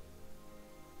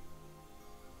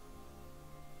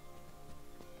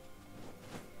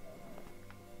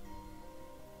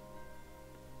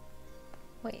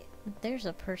 Wait, there's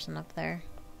a person up there.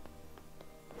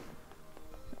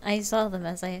 I saw them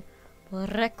as I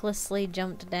recklessly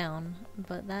jumped down,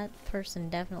 but that person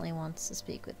definitely wants to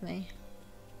speak with me.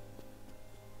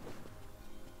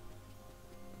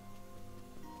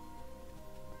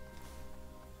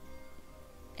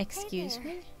 Excuse Hey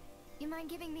me? there. You mind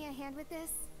giving me a hand with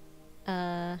this?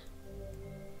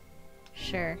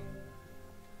 Sure.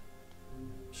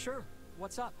 Sure,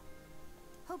 what's up?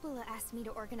 Hopula asked me to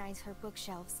organize her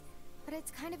bookshelves, but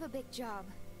it's kind of a big job.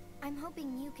 I'm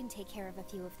hoping you can take care of a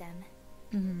few of them.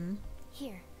 Mm-hmm.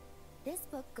 Here, this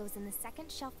book goes in the second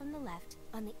shelf from the left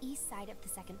on the east side of the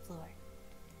second floor.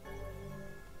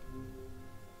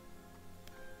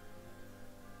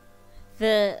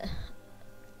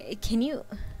 Can you...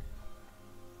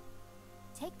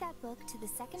 Take that book to the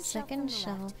second Second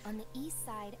shelf from the shelf. left on the east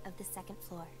side of the second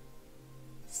floor.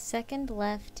 Second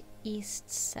left, east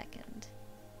second.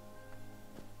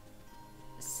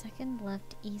 Second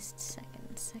left, east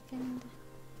second. Second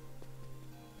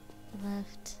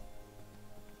left.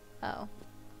 Oh.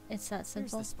 It's that Here's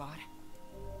simple? the spot.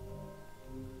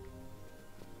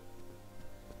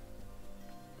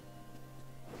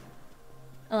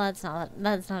 Oh, that's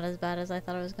not as bad as I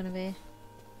thought it was gonna be.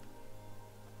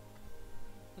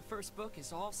 The first book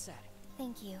is all set.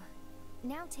 Thank you.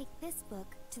 Now take this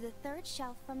book to the third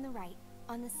shelf from the right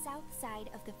on the south side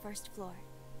of the first floor.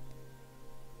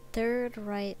 Third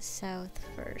right, south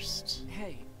first.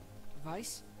 Hey,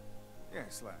 Vice?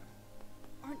 Yes, lad.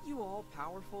 Aren't you all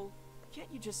powerful? Can't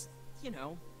you just, you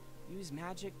know, Use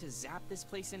magic to zap this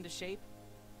place into shape?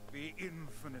 The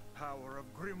infinite power of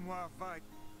Grimoire Vite.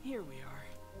 Here we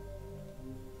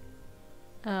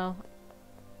are. Oh.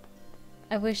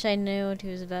 I wish I knew what he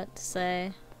was about to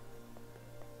say.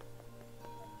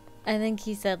 I think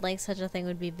he said like such a thing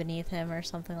would be beneath him or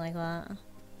something like that.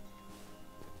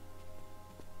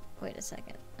 Wait a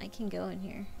second. I can go in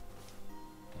here.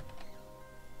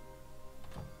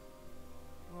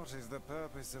 What is the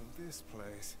purpose of this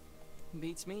place?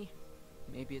 Beats me.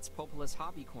 Maybe it's Popola's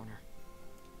hobby corner.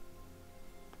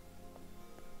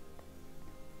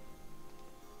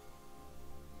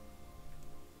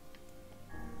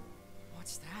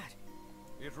 What's that?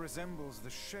 It resembles the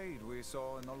shade we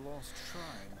saw in the Lost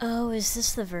Shrine. Oh, is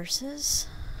this the verses?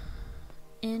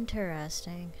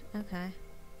 Interesting. Okay.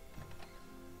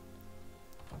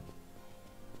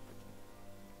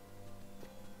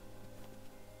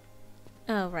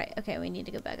 Oh, right. Okay, we need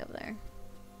to go back up there.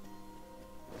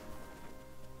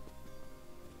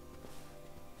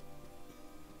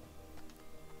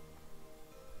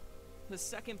 The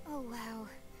second... Oh wow,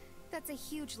 that's a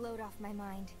huge load off my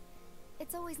mind.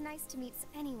 It's always nice to meet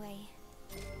anyway.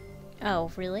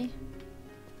 Oh, really?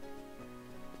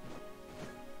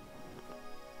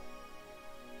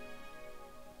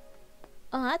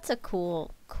 Oh, that's a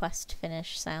cool quest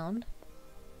finish sound.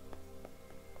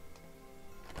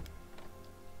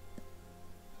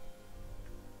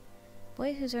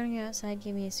 Boy who's running outside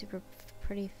gave me a super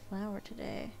pretty flower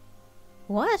today.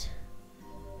 What?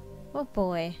 What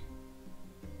boy?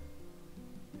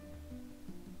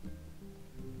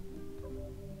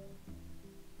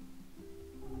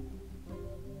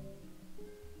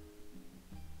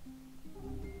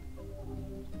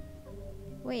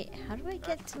 Wait, how do I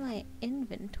get to my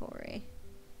inventory?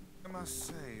 I must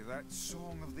say, that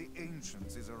Song of the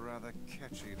Ancients is a rather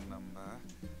catchy number.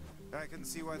 I can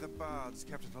see why the bards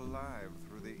kept it alive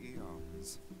through the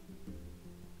eons.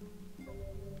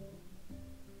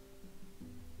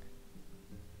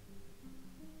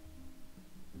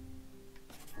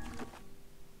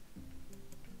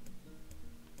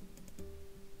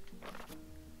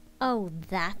 Oh,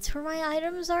 that's where my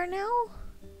items are now?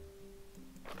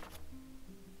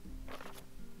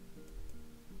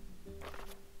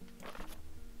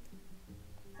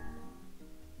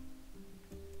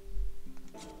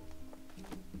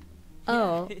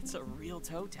 Oh. Yeah, it's a real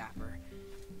toe tapper.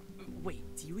 Wait,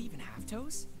 do you even have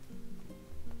toes?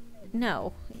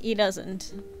 No, he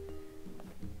doesn't.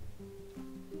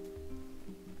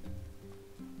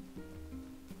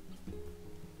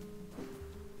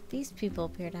 These people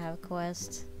appear to have a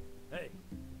quest. Hey,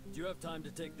 do you have time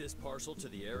to take this parcel to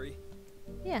the Eyrie?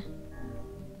 Yeah.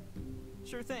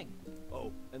 Sure thing.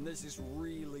 Oh, and this is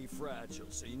really fragile,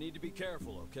 so you need to be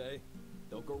careful, okay?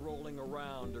 Don't go rolling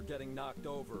around or getting knocked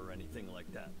over or anything like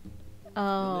that.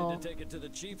 Oh. You'll need to take it to the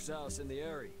chief's house in the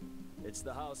Eyrie. It's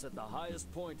the house at the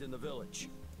highest point in the village.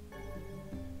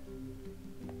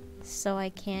 So I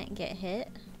can't get hit?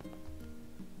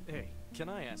 Hey, can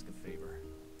I ask a favor?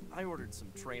 I ordered some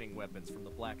training weapons from the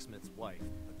blacksmith's wife,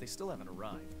 but they still haven't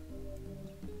arrived.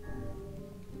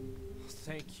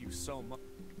 Thank you so much.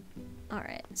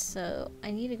 Alright, so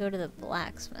I need to go to the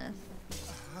blacksmith.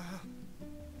 Ah,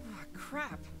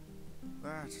 crap.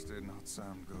 That did not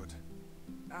sound good.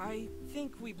 I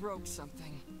think we broke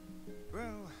something.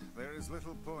 Well, there is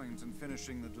little point in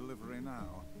finishing the delivery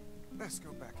now. Let's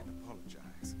go back and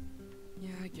apologize.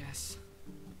 Yeah, I guess.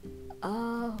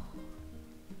 Oh.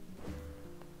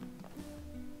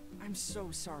 I'm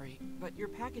so sorry, but your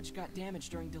package got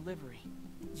damaged during delivery.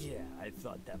 Yeah, I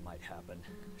thought that might happen.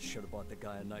 Should have bought the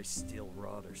guy a nice steel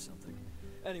rod or something.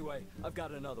 Anyway, I've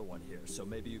got another one here, so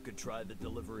maybe you could try the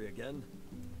delivery again?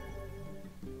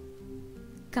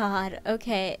 God,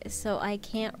 okay, so I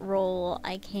can't roll,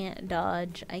 I can't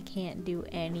dodge, I can't do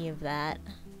any of that.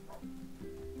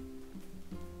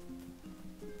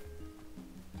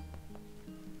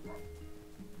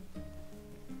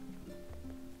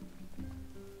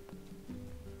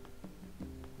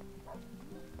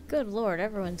 Good lord,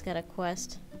 everyone's got a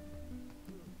quest.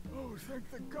 Oh,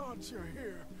 thank the gods you're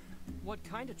here. What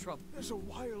kind of trouble? There's a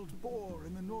wild boar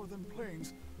in the northern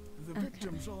plains. The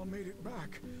victims all made it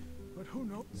back, but who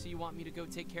knows? So you want me to go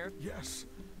take care of? Yes.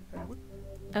 And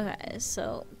Okay,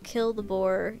 so kill the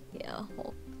boar. Yeah,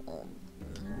 well,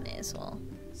 may as well.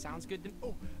 Sounds good to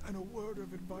oh, and a word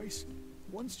of advice.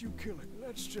 Once you kill it,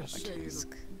 let's just say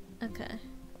it'll... Okay.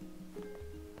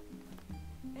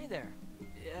 Hey there.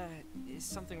 Is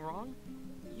something wrong?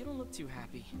 You don't look too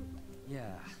happy.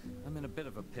 Yeah, I'm in a bit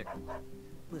of a pickle.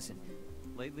 Listen,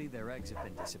 lately their eggs have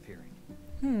been disappearing.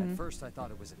 At first I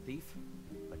thought it was a thief,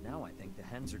 but now I think the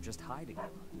hens are just hiding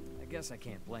them. I guess I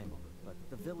can't blame them. but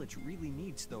the village really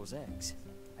needs those eggs.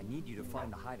 I need you to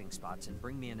find the hiding spots and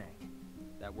bring me an egg.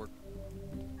 That work?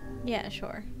 Yeah,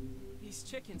 sure. These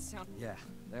chickens sound... Yeah,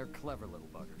 they're clever little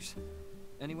buggers.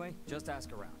 Anyway, just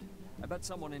ask around. I bet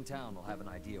someone in town will have an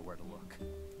idea where to look.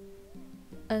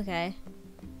 Okay.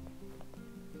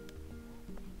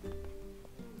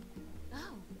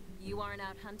 Oh, you aren't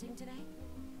out hunting today?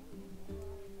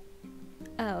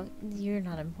 Oh, you're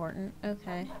not important.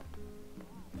 Okay.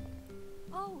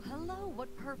 Oh, hello.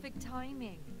 What perfect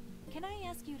timing. Can I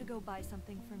ask you to go buy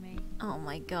something for me? Oh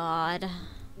my god.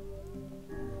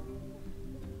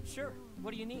 Sure.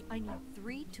 What do you need? I need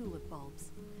 3 tulip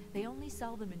bulbs. They only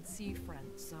sell them in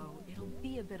Seafront, so it'll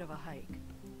be a bit of a hike.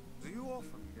 Do you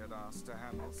often get asked to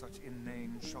handle such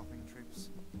inane shopping trips?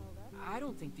 I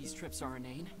don't think these trips are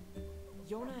inane.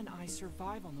 Yona and I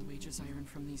survive on the wages I earn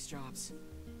from these jobs.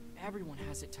 Everyone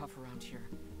has it tough around here,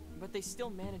 but they still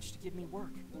manage to give me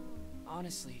work.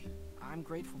 Honestly, I'm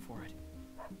grateful for it.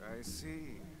 I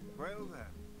see. Well then,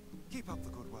 keep up the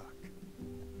good work.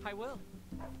 I will.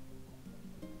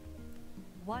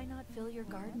 Why not fill your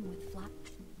garden with flowers?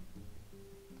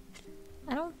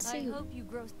 I don't see. I hope you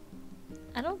grow.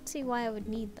 I don't see why I would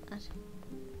need that.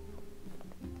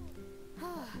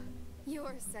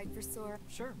 You're a sight for sore.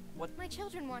 Sure. What? My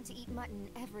children want to eat mutton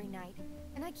every night,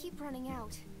 and I keep running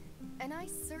out. And I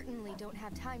certainly don't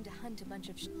have time to hunt a bunch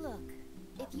of Look,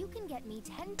 if you can get me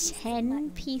 10 pieces of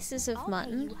mutton, pieces of I'll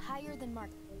mutton? pay you higher than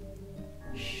market.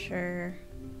 Sure.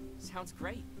 Sounds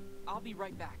great. I'll be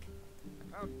right back.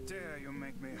 How dare you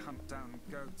make me hunt down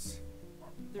goats?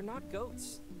 They're not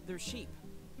goats. They're sheep.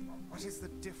 What is the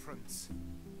difference?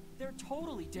 They're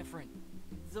totally different.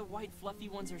 The white fluffy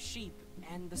ones are sheep,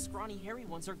 and the scrawny hairy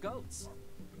ones are goats.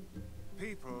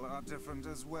 People are different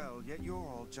as well, yet you're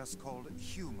all just called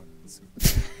humans.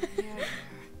 Yeah.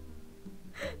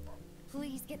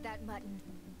 Please get that mutton.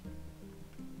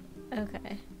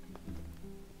 Okay.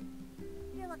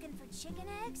 You're looking for chicken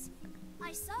eggs?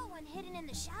 I saw one hidden in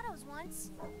the shadows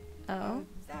once. Oh.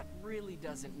 That really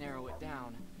doesn't narrow it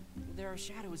down. There are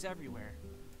shadows everywhere.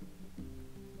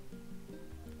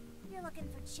 You're looking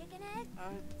for chicken egg?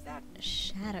 That...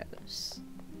 Shadows.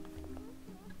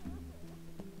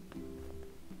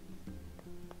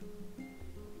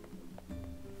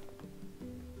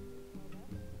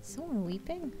 Someone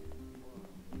weeping?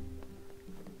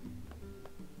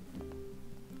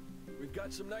 We've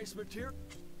got some nice material.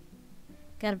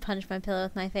 Gotta punch my pillow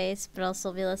with my face, but I'll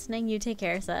still be listening. You take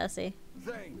care, Sassy.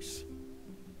 Thanks.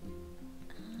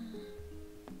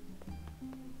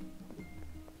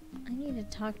 I need to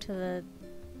talk to the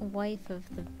wife of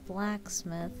the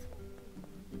blacksmith.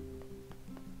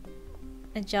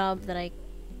 A job that I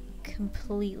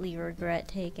completely regret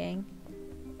taking.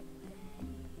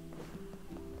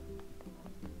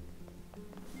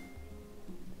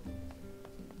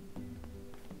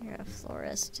 You're a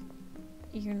florist.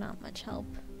 You're not much help.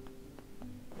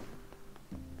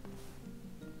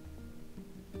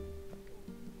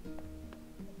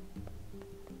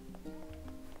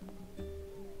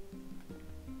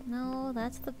 No,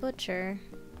 that's the butcher.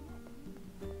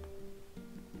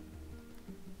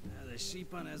 The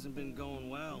sheep hunt hasn't been going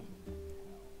well.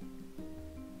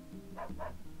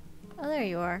 Oh, there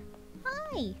you are.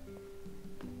 Hi!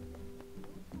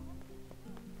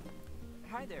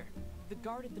 Hi there. The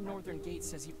guard at the northern gate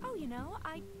says you... Oh, you know,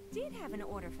 I did have an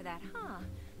order for that, huh?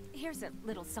 Here's a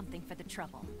little something for the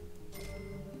trouble.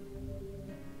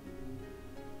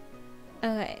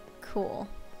 Okay, cool.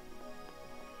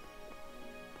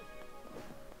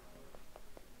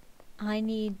 I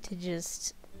need to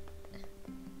just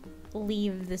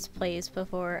leave this place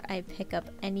before I pick up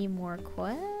any more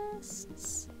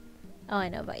quests. Oh, I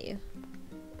know about you.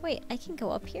 Wait, I can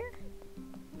go up here?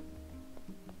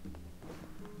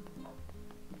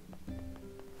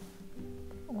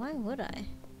 Why would I?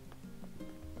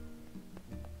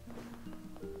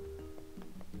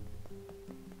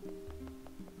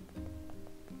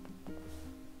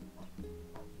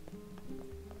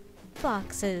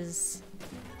 Boxes.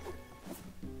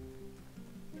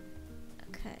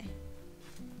 Okay.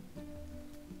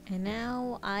 And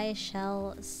now I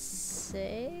shall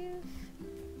save.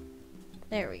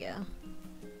 There we go.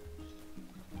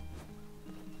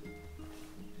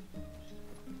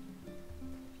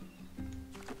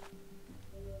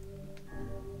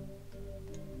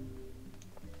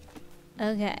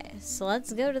 Okay, so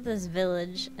let's go to this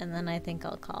village and then I think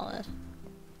I'll call it.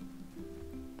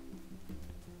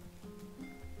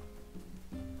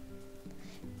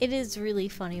 It is really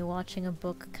funny watching a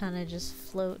book kind of just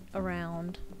float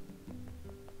around.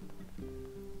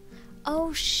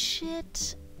 Oh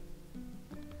shit!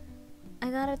 I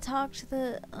gotta talk to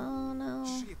the... Oh no.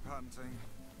 Sheep hunting.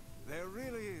 There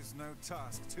really is no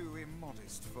task too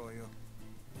immodest for you.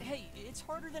 Hey, it's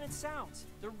harder than it sounds.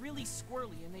 They're really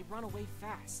squirrely and they run away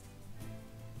fast.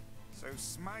 So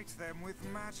smite them with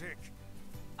magic.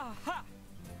 Aha!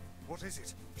 What is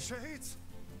it? Shades?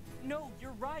 No,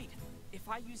 you're right. If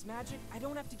I use magic, I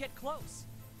don't have to get close.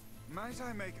 Might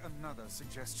I make another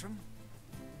suggestion?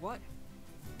 What?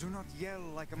 Do not yell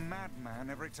like a madman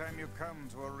every time you come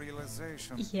to a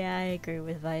realization. Yeah, I agree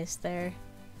with Vice there.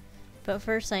 But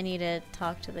first I need to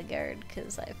talk to the guard,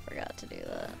 because I forgot to do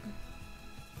that.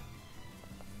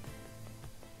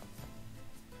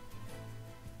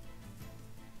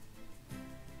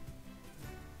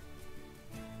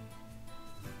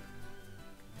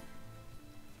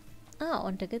 Oh,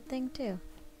 and a good thing too.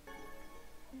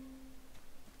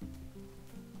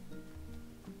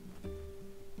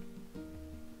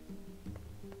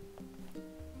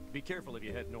 Be careful if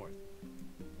you head north.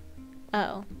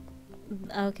 Oh.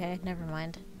 Okay, never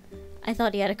mind. I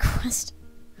thought he had a quest.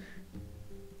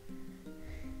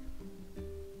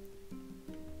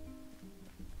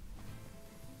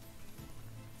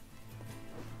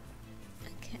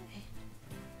 Okay.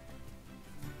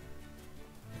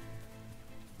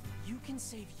 You can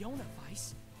save Yona,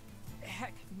 Vice.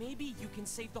 Heck, maybe you can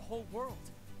save the whole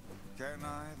world. Can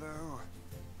I, though?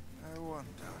 I wonder.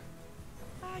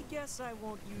 I guess I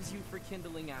won't use you for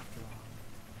kindling after all.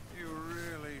 You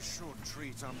really should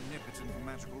treat omnipotent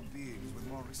magical beings with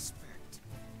more respect.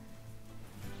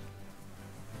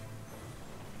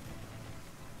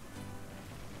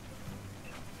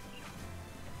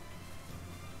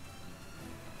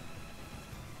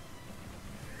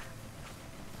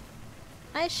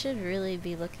 I should really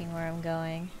be looking where I'm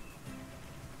going.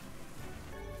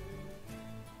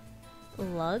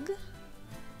 Lug?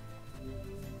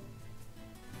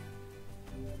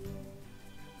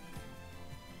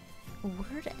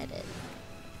 Word edit.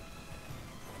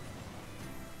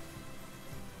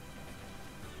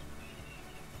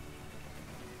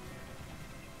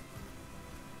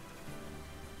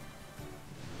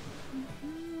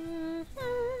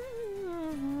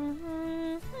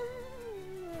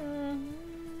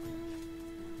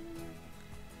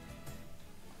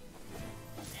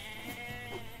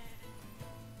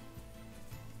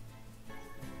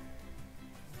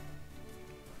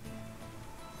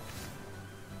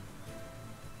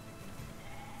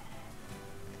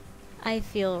 I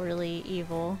feel really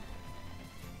evil.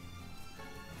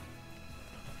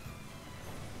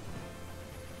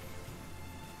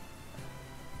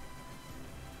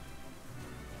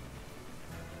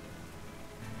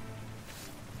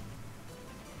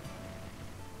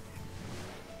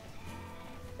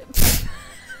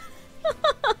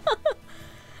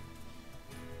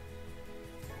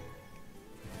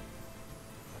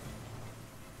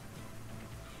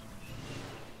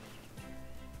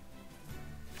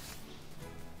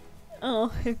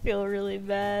 Oh, I feel really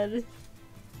bad.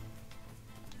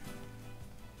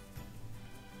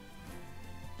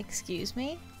 Excuse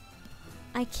me?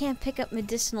 I can't pick up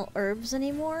medicinal herbs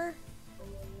anymore?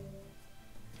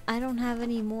 I don't have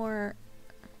any more...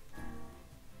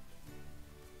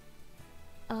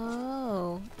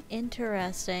 Oh,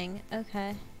 interesting.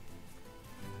 Okay.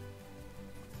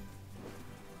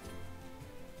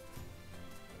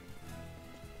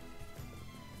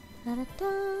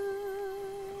 Da-da-da.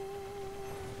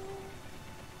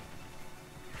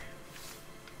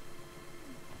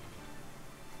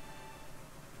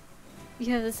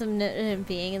 You have this omnipotent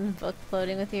being in the book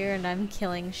floating with you, and I'm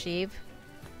killing sheep.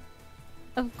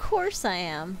 Of course I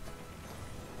am.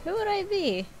 Who would I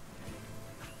be?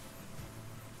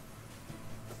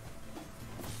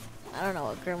 I don't know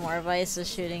what Grimoire Vice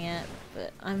is shooting at,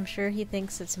 but I'm sure he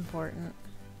thinks it's important.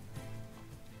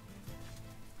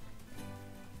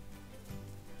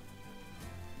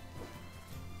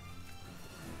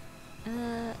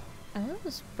 Are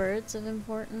those birds of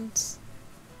importance?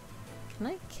 Can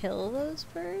I kill those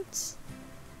birds?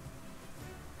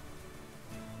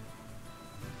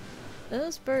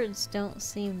 Those birds don't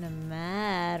seem to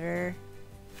matter.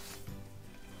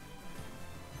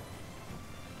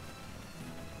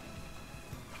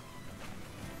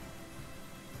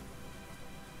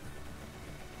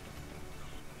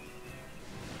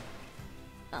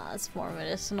 Ah, it's more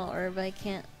medicinal herb I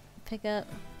can't pick up.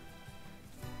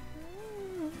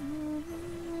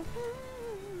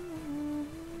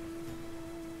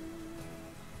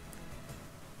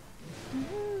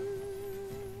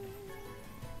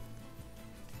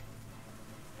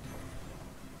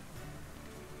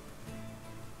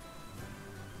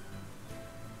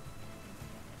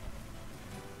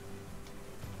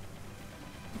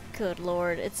 Good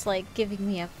lord, it's like giving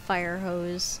me a fire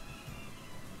hose.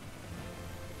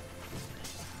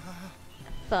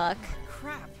 Fuck.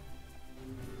 Crap.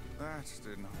 That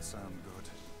did not sound good.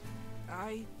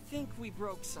 I think we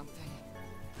broke something.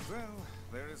 Well,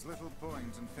 there is little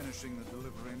point in finishing the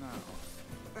delivery now.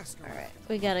 Let's go. Alright,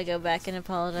 we gotta go back and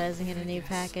apologize and get a new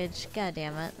package. God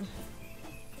damn it.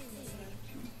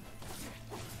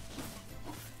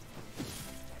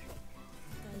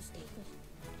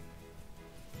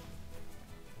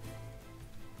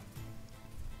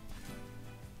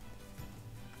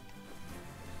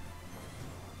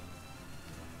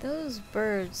 Those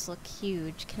birds look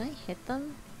huge. Can I hit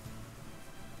them?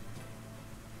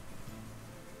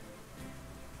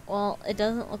 Well, it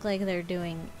doesn't look like they're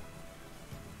doing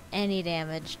any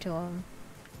damage to them.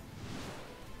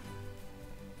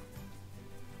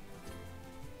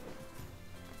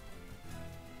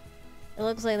 It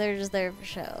looks like they're just there for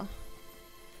show.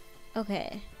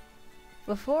 Okay.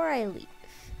 Before I leave.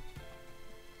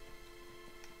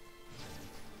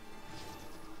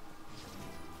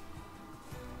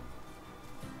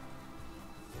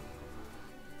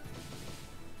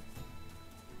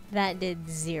 That did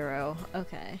 0.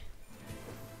 Okay.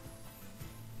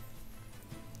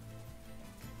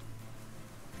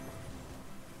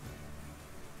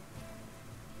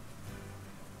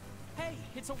 Hey,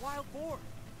 it's a wild boar.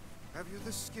 Have you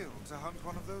the skill to hunt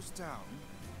one of those down?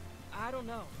 I don't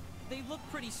know. They look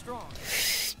pretty strong.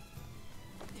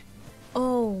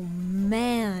 Oh,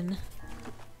 man.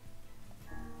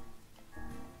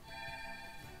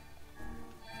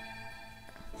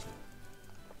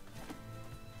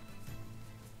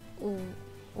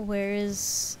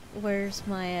 Where's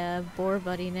my boar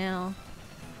buddy now?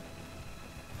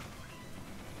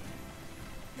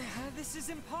 This is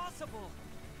impossible.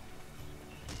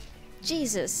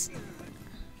 Jesus.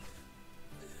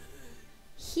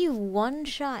 He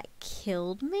one-shot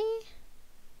killed me?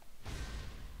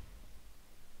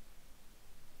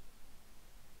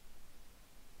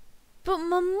 But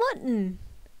my mutton!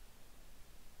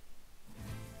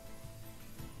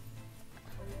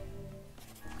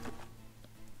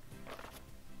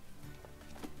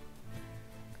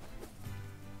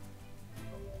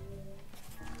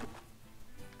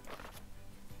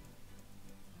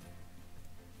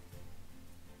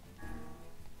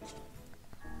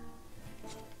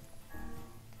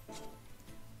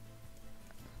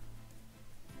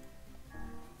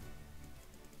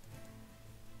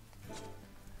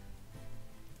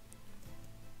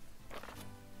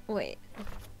 Wait.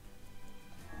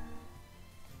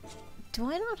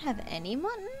 Do I not have any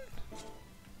mutton?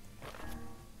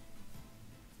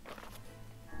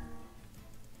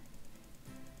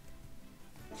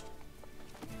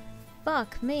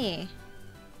 Fuck me.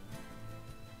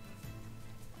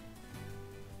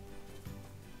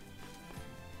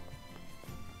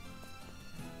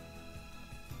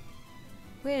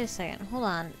 Wait a second, hold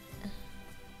on.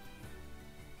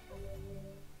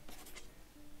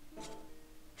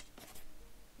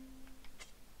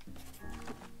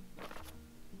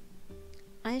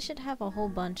 I should have a whole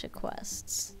bunch of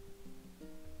quests.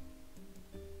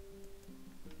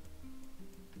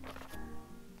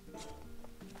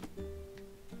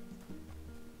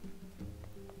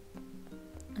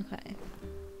 Okay.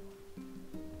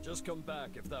 Just come back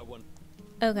if that one.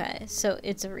 Okay, so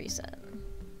it's a reset.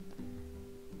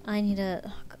 I need a.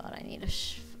 Oh god, I need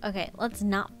a. Okay, let's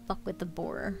not fuck with the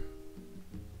boar.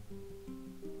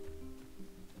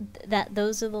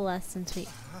 Those are the lessons we.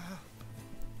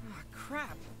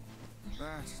 Crap.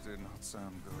 That did not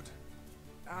sound good.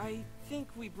 I think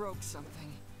we broke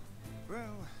something.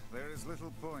 Well, there is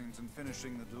little point in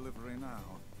finishing the delivery now.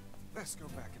 Let's go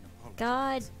back and apologize.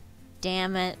 God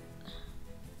damn it.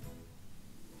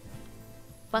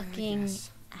 Fucking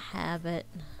habit.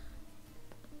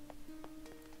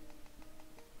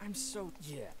 I'm so...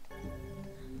 Yeah.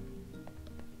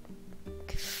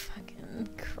 Fucking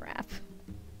crap.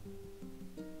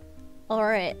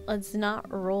 Alright, let's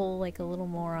not roll like a little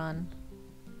moron.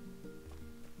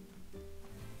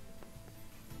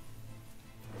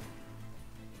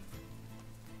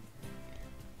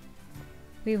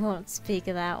 We won't speak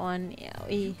of that one. Yeah,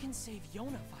 You can save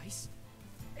Yona, Vice.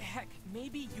 Heck,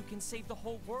 maybe you can save the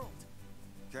whole world.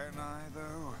 Can I,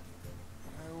 though?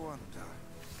 I wonder.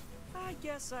 I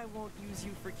guess I won't use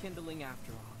you for kindling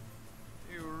after all.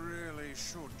 You really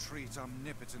should treat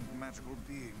omnipotent magical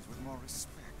beings with more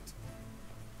respect.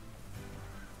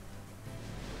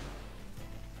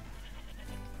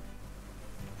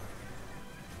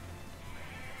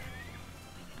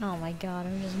 Oh my god,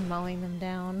 I'm just mowing them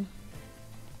down.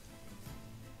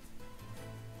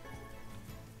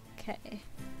 Okay.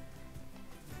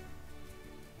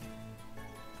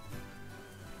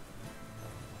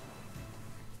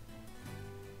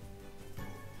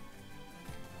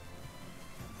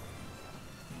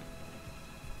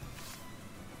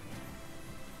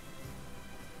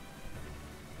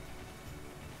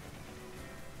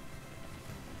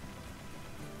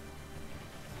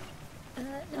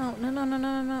 No, no, no, no, no,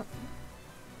 no, no.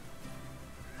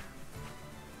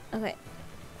 Okay.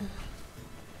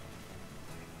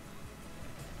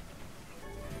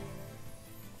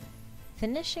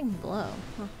 Finishing blow.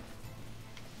 Huh.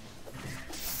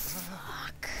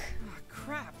 Fuck. Ah,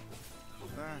 crap.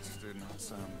 That did not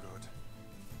sound good.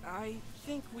 I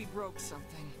think we broke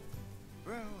something.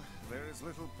 Well, there is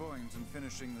little point in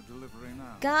finishing the delivery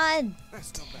now. God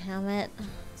Let's go back. damn it.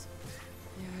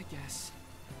 Yeah, I guess.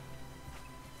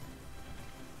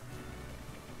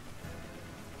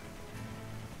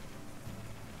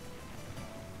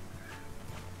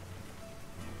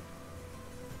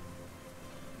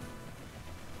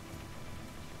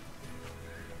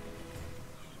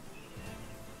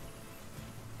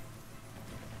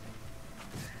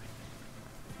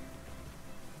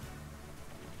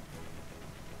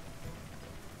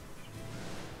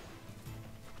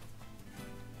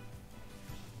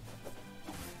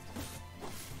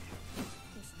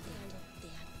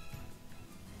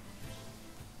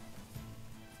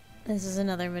 This is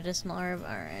another medicinal herb.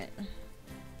 Alright.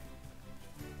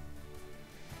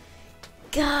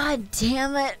 God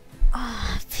damn it.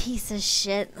 Oh, piece of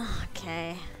shit.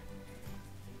 Okay.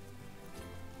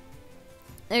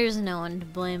 There's no one to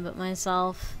blame but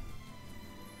myself.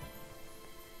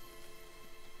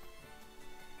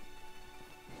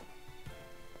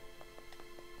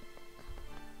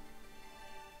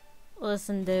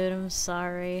 Listen, dude, I'm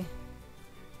sorry.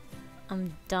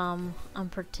 I'm dumb. I'm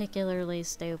particularly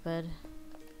stupid.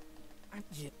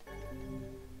 Yeah.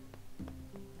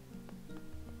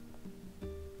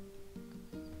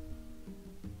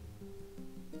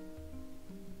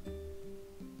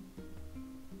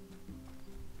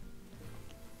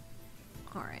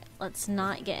 Alright, let's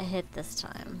not get hit this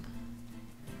time.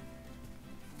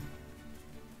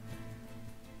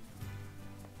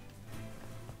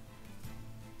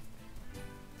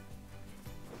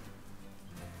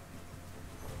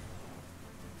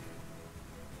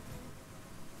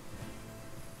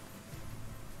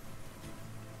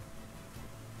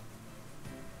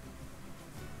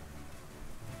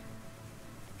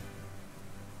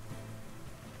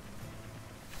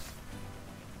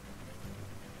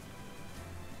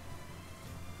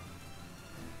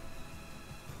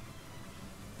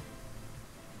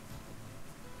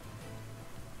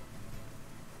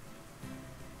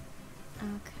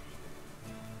 Okay.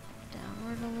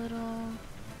 Downward a little.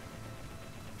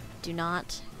 Do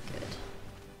not. Good.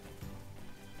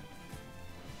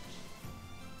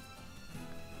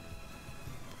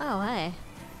 Oh, hey.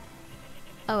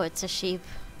 Oh, it's a sheep.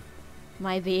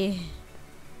 Might be.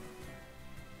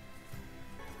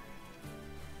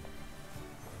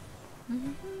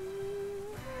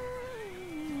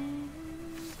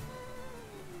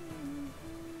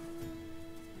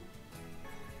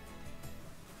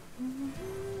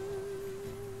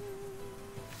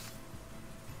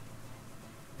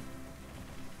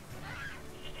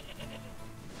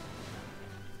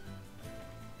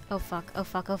 Oh fuck, oh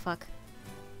fuck, oh fuck.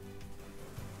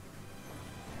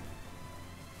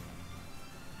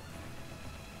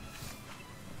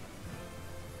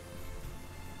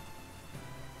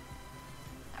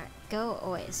 Alright, go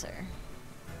away, sir.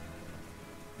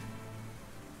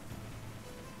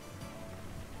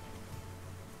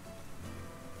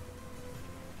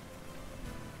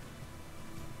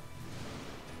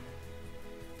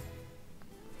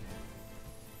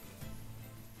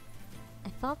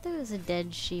 I thought there was a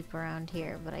dead sheep around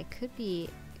here, but I could be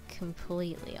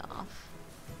completely off.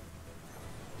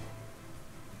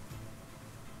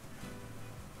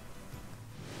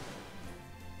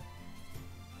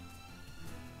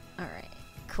 Alright,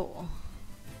 cool.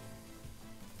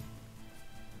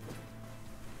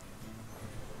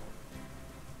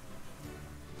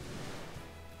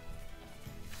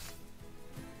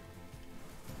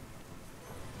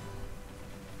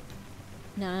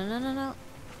 No, no, no, no, no.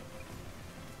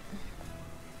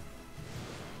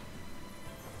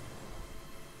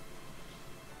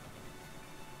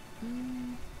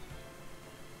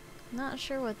 Not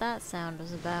sure what that sound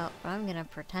was about, but I'm gonna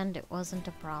pretend it wasn't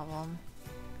a problem.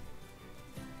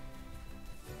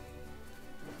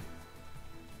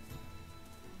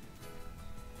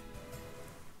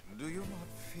 Do you not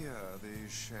fear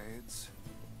these shades?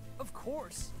 Of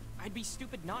course. I'd be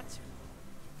stupid not to.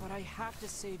 But I have to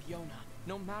save Yona,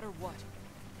 no matter what.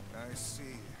 I see.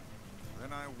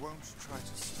 Then I won't try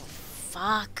to stop you.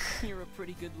 Fuck. You're a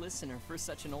pretty good listener for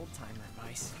such an old-timer,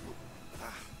 Vice.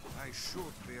 I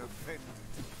should be offended.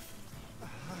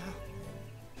 Ah,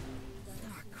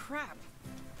 crap.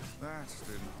 That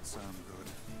did not sound good.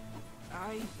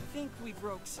 I think we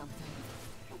broke something.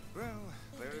 Well,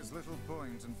 there is little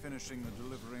point in finishing the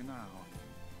delivery now.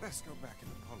 Best go back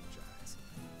and apologize.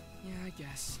 Yeah, I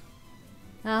guess.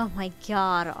 Oh my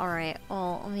god, alright.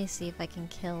 Well, let me see if I can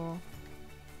kill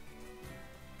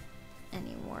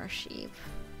any more sheep.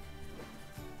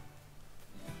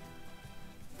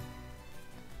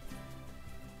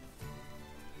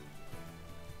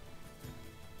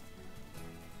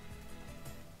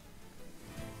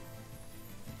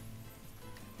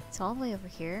 It's all the way over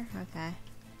here? Okay.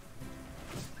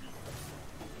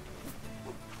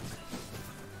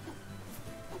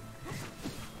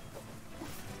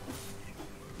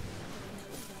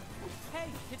 Hey,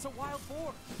 it's a wild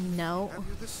boar. No. Have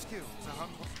you the skill to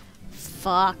hunt?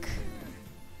 Fuck.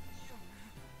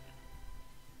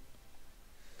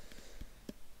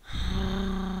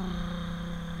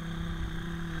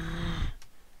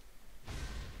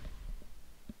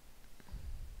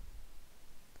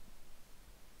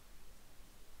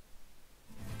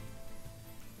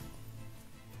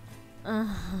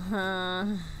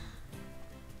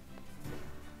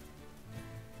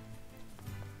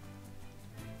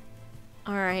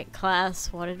 Alright,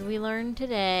 class, what did we learn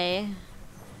today?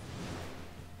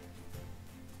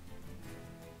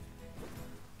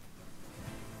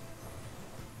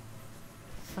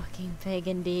 Fucking pig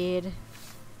indeed.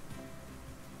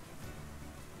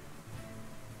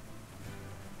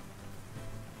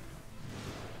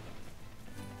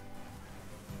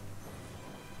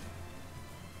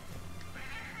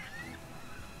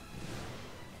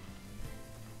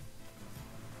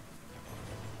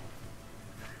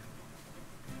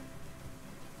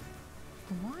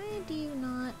 Why do you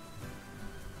not...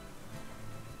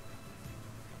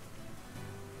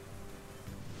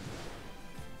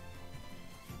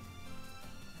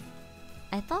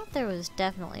 I thought there was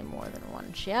definitely more than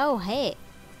one show. Oh, hey.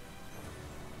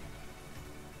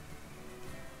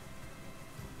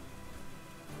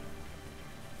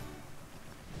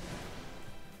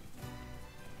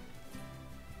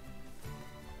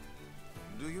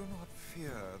 Do you not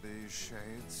fear these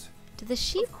shades? Do the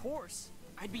sheep... Of course.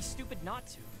 I'd be stupid not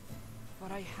to.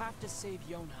 But I have to save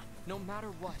Yona, no matter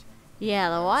what. Yeah,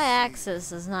 the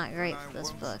y-axis is not great for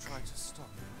this book. Try to stop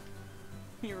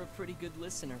you. You're a pretty good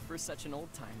listener for such an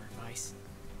old-timer, Vice.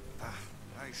 Ah,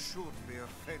 I should be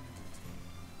offended.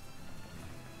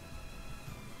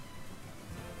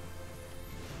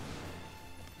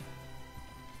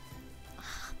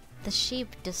 The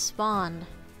sheep despawned.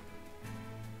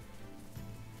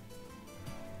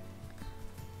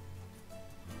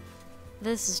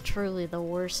 This is truly the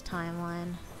worst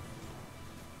timeline.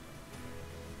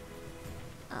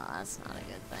 Oh, that's not a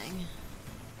good thing.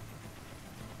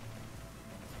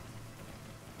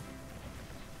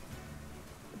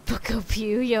 Bucko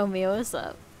Pew, yo me, what's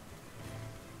up?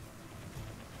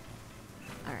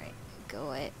 Alright, go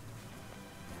away.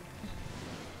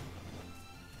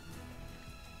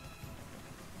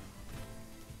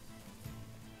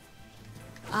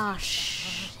 Ah,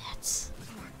 shit.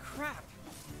 Ah, crap.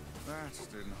 That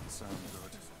did not sound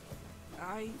good.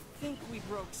 I think we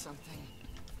broke something.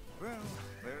 Well,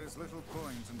 there is little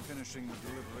point in finishing the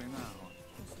delivery now.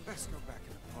 Best go back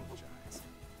and apologize.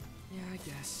 Yeah, I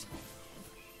guess.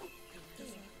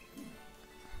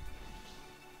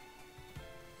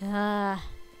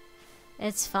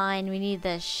 It's fine. We need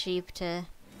the sheep to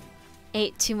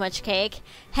ate too much cake.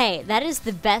 Hey, that is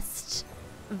the best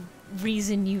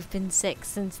reason you've been sick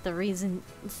since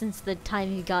the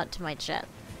time you got to my chat.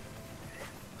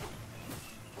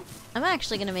 I'm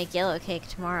actually gonna make yellow cake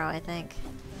tomorrow, I think.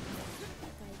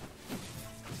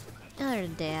 Or the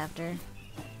day after.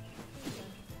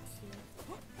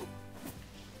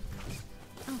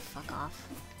 Oh, fuck off.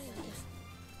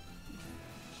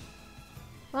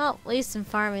 Well, at least I'm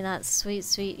farming that sweet,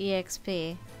 sweet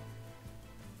EXP.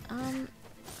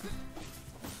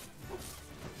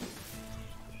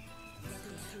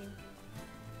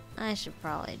 I should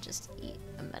probably just eat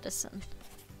a medicine.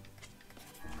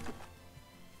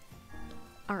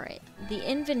 Alright, the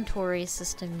inventory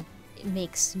system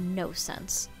makes no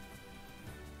sense.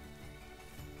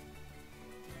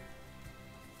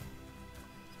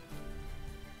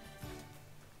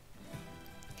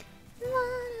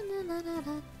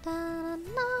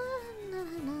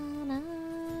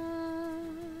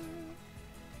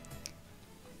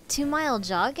 Two-mile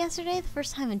jog yesterday, the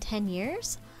first time in 10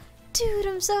 years? Dude,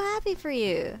 I'm so happy for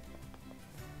you.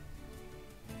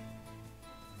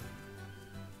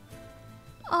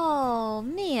 Oh,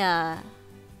 Mia.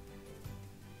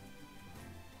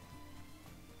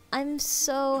 I'm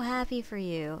so happy for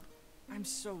you. I'm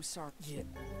so sorry. Yeah.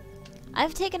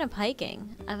 I've taken up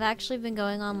hiking. I've actually been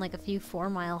going on like a few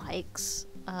 4-mile hikes.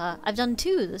 I've done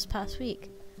 2 this past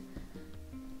week.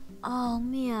 Oh,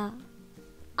 Mia.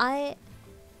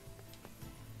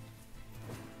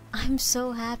 I'm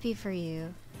so happy for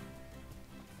you.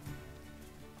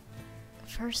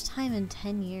 First time in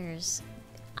 10 years.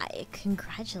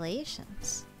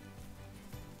 Congratulations.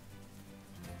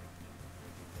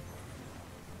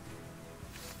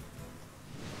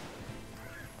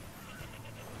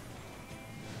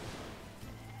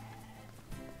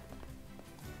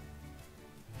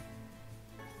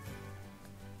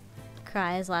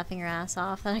 Cry is laughing her ass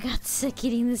off that I got sick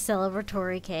eating the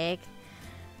celebratory cake.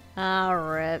 Ah,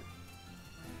 rip.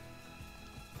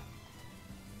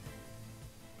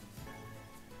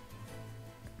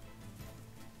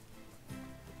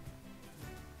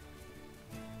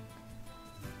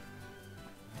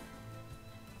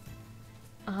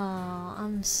 Oh,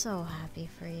 I'm so happy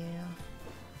for you.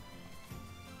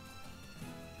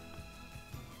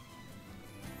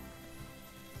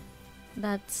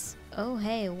 That's... Oh,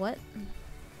 hey, what?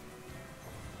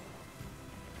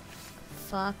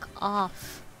 Fuck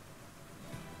off.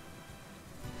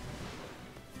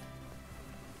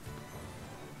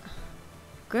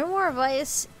 Grimoire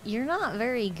Vice, you're not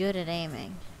very good at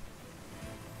aiming.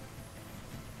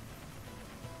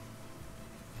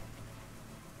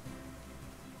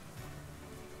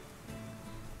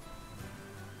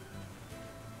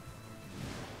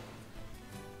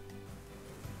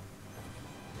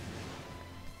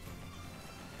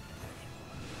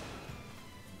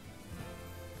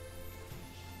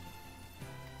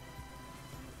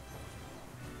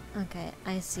 Okay,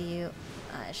 I see you.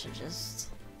 I should just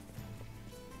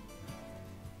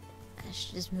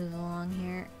move along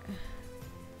here.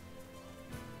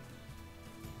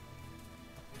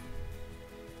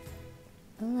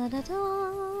 La da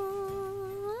da.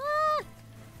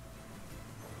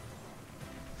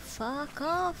 Fuck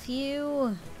off,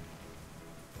 you.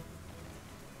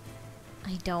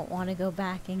 I don't want to go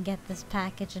back and get this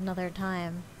package another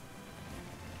time.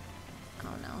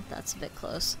 Oh no, that's a bit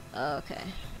close. Okay.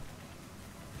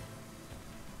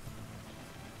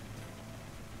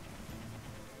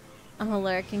 I'm a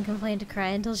lurk and complain to Cry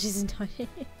until she's annoyed.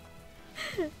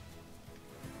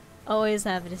 Always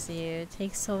happy to see you.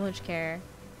 Take so much care.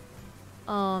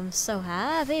 Oh, I'm so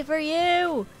happy for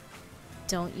you!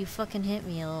 Don't you fucking hit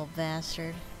me, you little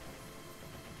bastard.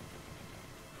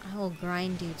 I will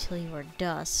grind you till you are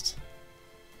dust.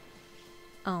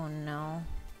 Oh no.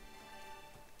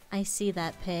 I see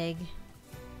that pig.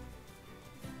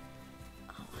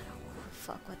 Oh, I don't want to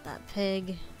fuck with that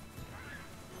pig.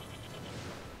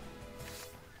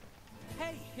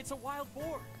 Hey, it's a wild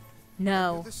boar.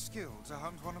 No. The skill to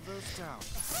hunt one of those down.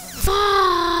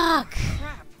 Fuck!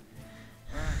 Crap.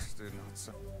 That's did not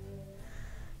so.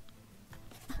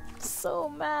 So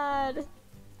mad.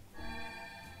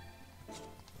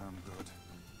 I'm good.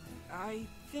 I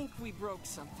think we broke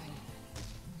something.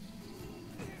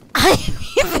 I'm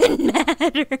even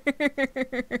madder.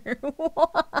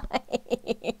 Why?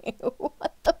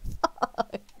 What the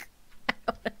fuck? I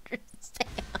don't understand.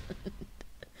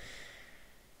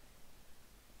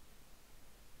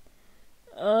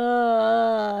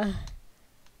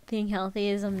 Being healthy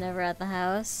is I'm never at the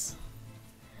house.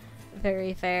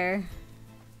 Very fair.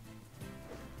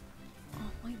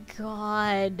 Oh my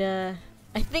god.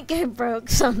 I think I broke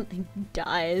something.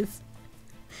 Dies.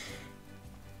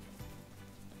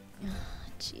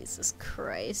 Jesus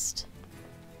Christ.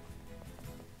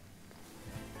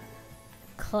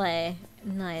 Clay.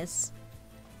 Nice.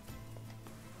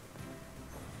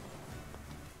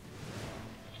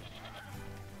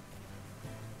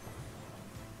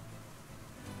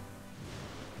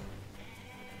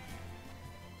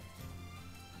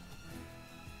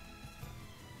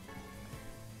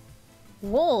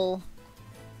 Wool?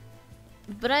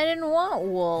 But I didn't want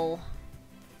wool.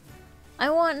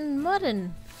 I want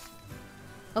mutton.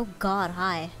 Oh god,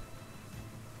 hi.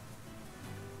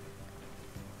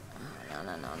 Oh,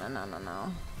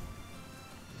 no.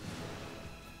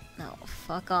 No,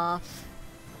 fuck off.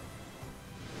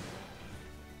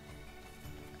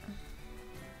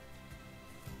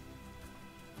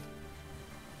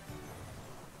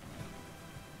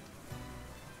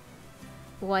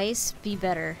 Weiss, be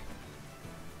better.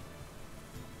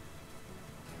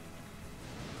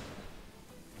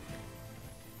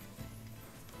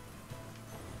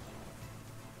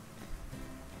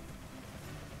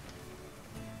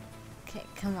 Okay,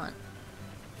 come on.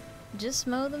 Just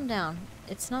mow them down.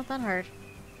 It's not that hard.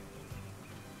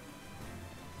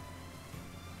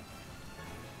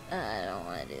 I don't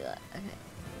want to do that. Okay,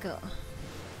 go.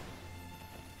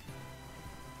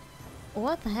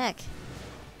 What the heck?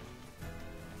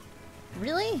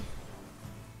 Really?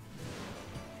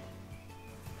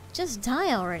 Just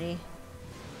die already.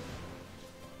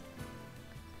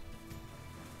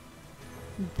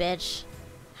 Bitch.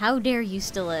 How dare you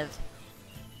still live?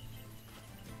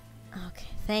 Okay,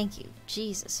 thank you.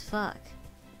 Jesus, fuck.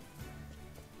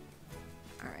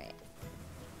 Alright.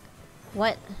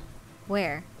 What?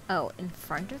 Where? Oh, in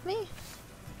front of me?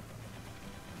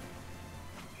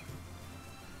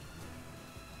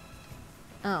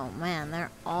 Oh man,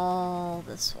 they're all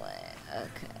this way.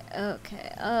 Okay,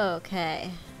 okay,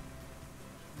 okay.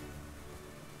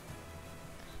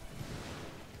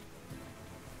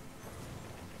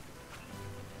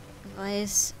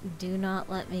 Vice, do not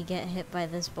let me get hit by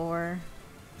this boar.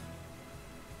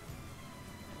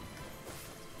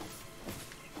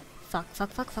 Fuck,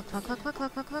 fuck, fuck, fuck, fuck, fuck, fuck,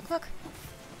 fuck, fuck, fuck, fuck.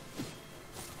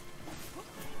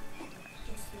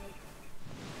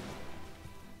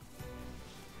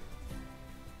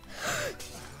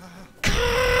 That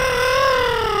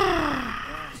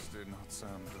did not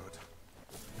sound good.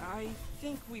 I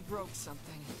think we broke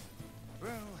something.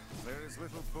 Well, there is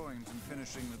little point in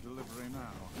finishing the delivery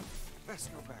now. Let's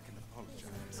go back and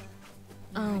apologize.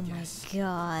 Oh my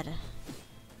god.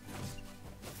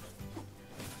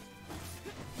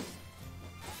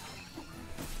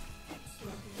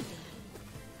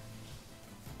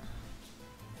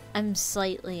 I'm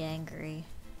slightly angry.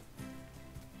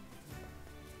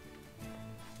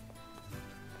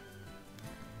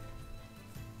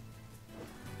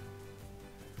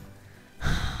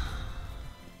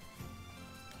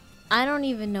 I don't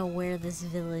even know where this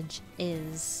village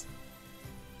is.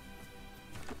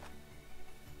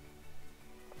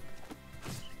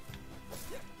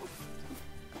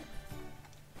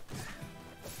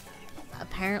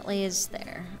 Apparently it's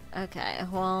there. Okay,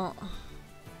 well...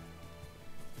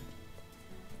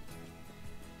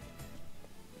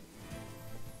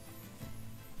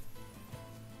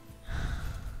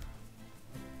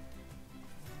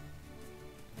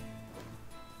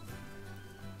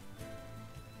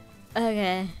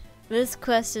 Okay, this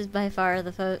quest is by far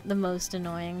the most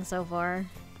annoying so far.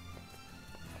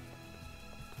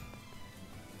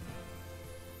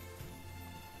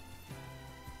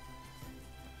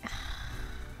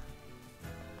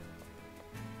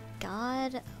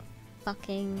 God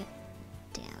fucking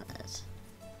damn it.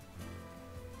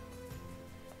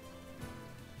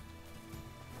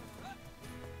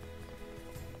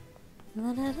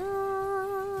 La da da.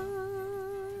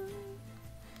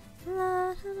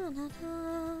 La da da da da.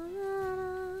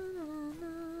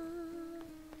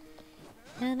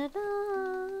 La da da.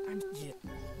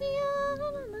 Yeah, la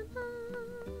da da da.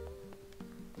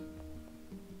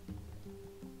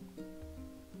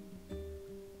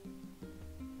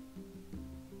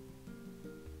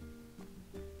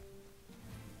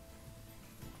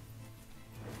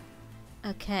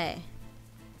 Okay.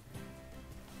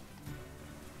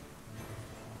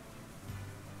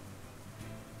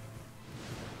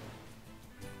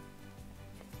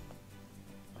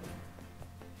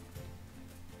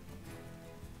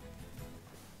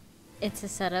 It's a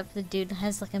setup. The dude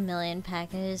has like a million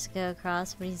packages to go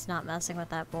across, but he's not messing with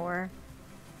that boar.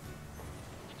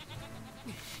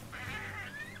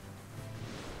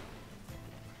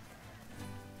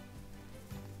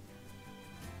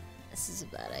 This is a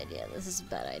bad idea. This is a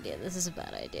bad idea. This is a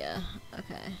bad idea.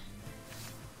 Okay.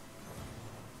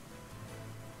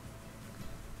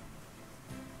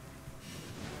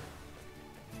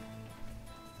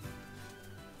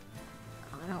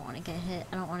 Oh, I don't want to get hit.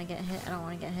 I don't want to get hit. I don't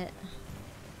want to get hit.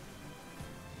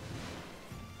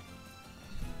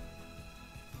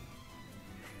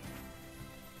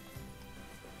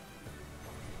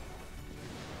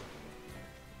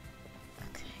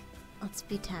 Let's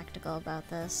be tactical about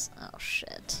this. Oh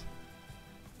shit.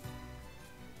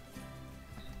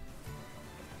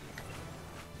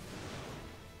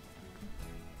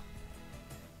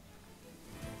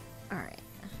 Alright.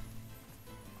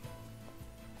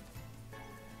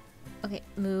 Okay,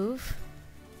 move.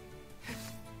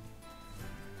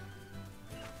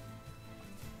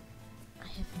 I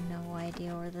have no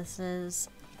idea where this is.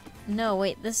 No,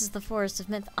 wait, this is the Forest of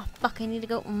Myth. Oh fuck, I need to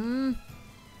go.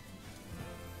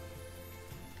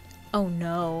 Oh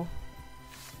no.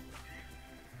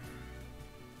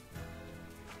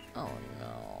 Oh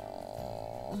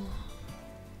no.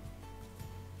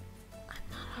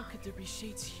 How could there be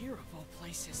shades here of all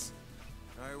places?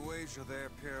 I wager they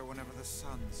appear whenever the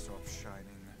sun stops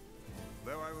shining.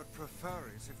 Though I would prefer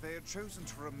it if they had chosen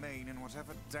to remain in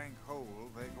whatever dank hole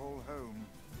they call home.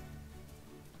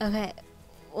 Okay,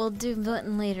 we'll do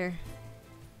button later.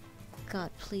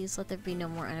 God, please let there be no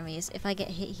more enemies. If I get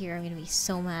hit here, I'm gonna be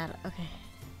so mad. Okay.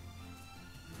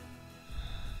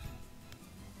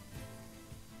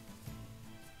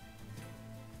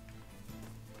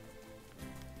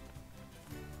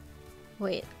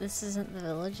 Wait, this isn't the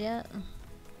village yet?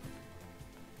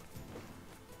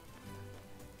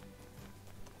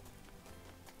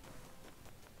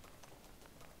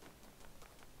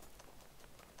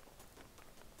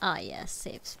 Ah, yes,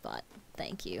 safe spot.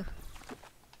 Thank you.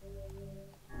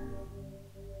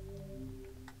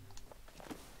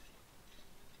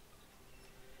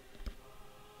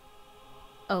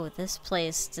 Oh, this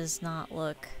place does not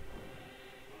look...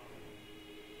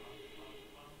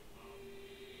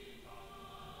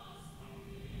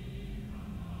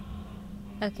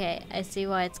 Okay, I see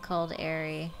why it's called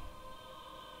airy.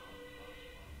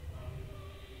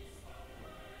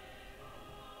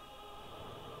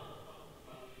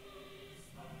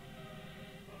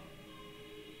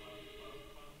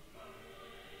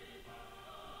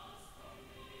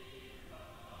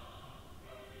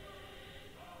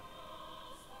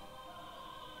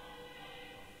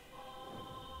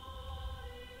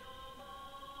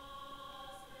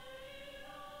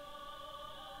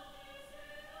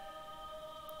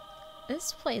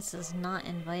 This place is not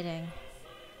inviting.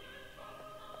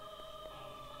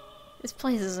 This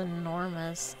place is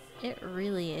enormous. It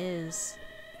really is.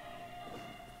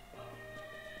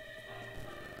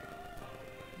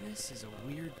 This is a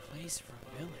weird place for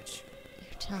a village.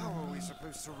 You're telling How are me. we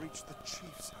supposed to reach the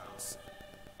chief's house?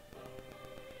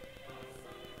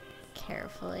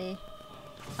 Carefully.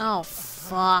 Oh,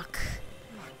 fuck.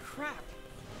 Ah, crap!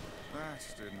 That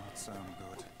did not sound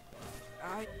good.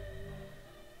 I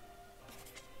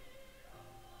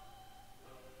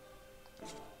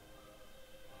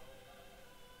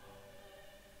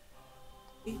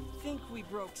think we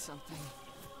broke something.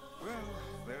 Well,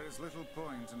 there is little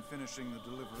point in finishing the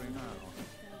delivery now.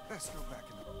 Best go back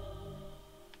in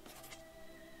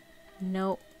the...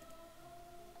 Nope.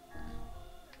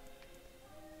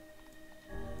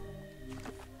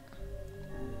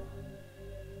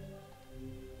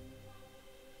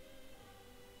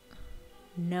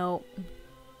 Nope.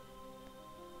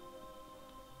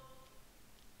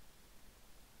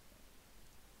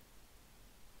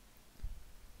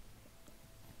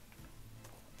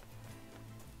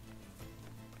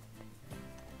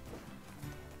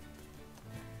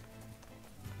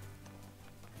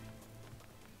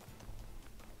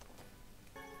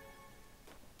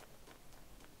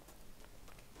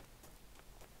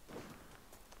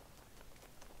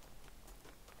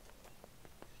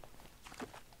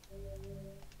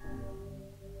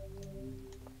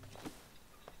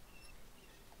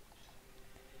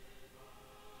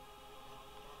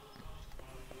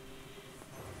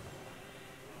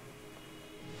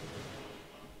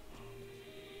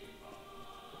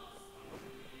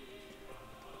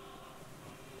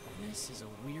 This is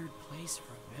a weird place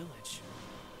for a village.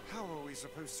 How are we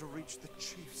supposed to reach the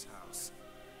chief's house?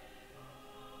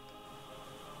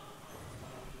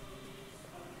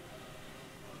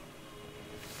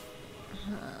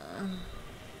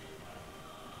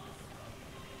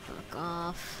 Fuck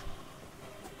off.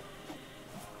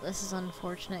 This is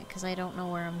unfortunate because I don't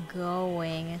know where I'm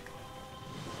going.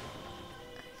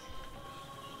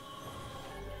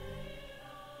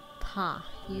 Pa,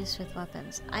 used with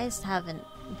weapons. I just haven't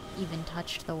even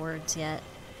touched the words yet.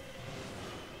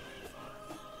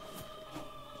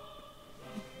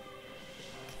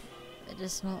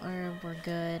 Medicinal herb, we're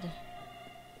good.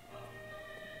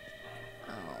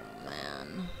 Oh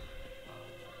man.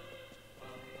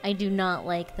 I do not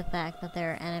like the fact that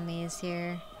there are enemies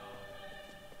here.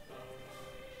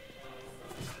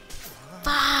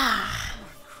 Ah!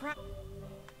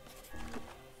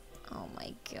 Oh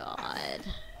my god.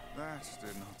 That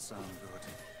did not sound good.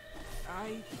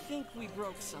 I think we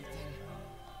broke something.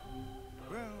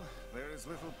 Well, there is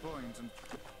little point in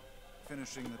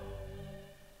finishing the...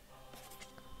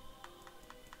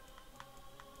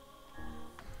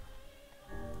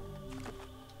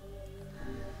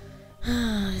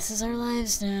 This is our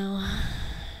lives now.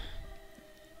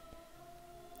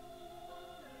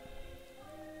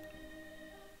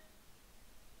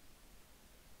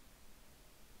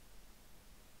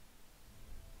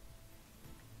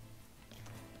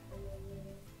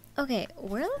 Okay,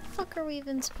 where the fuck are we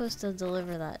even supposed to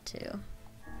deliver that to?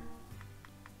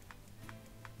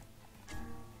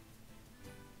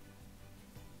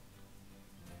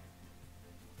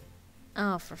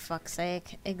 Oh, for fuck's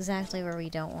sake. Exactly where we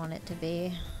don't want it to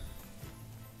be.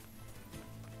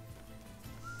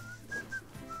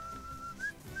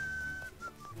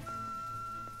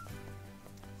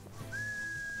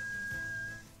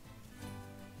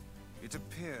 It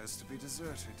appears to be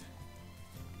deserted.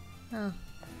 Oh.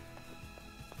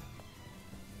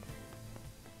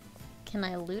 Can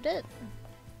I loot it?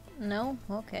 No?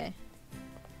 Okay.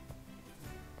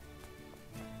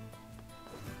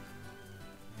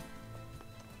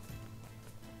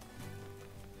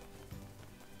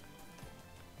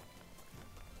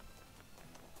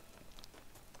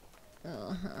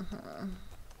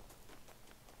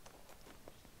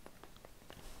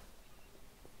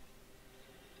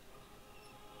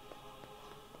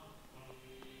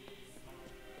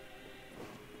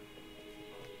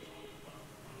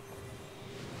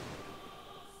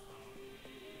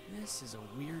 This is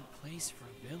a weird place for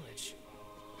a village.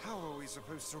 How are we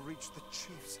supposed to reach the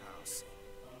chief's house?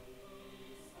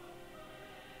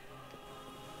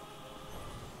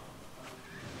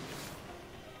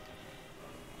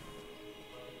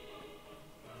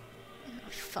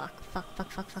 Fuck.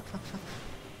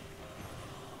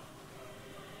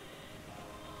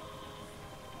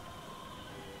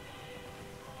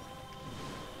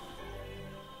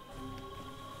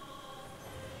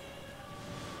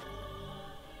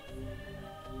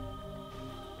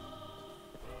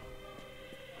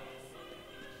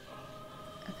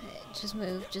 Okay, just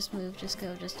move, just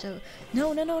go, just go.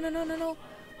 No.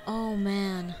 Oh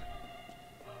man.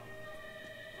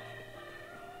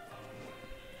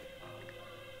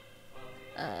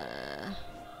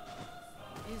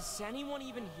 Is anyone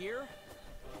even here?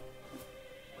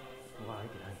 Why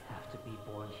did I have to be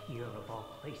born here of all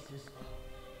places?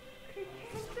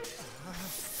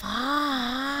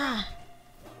 Ah.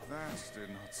 That did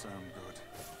not sound good.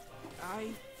 I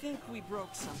think we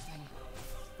broke something.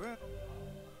 But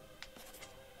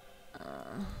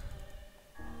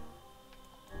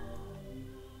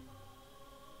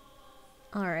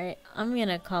Alright, I'm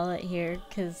gonna call it here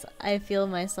because I feel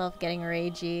myself getting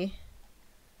ragey.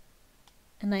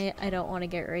 And I don't want to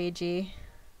get ragey.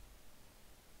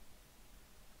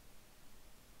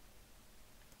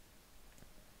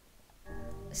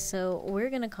 So we're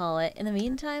gonna call it. In the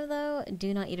meantime though,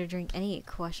 do not eat or drink any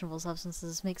questionable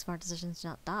substances. Make smart decisions, do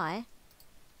not die.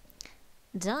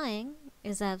 Dying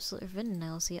is absolutely forbidden, and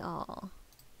I will see all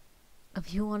of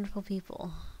you wonderful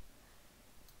people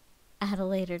at a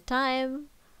later time.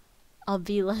 I'll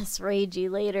be less ragey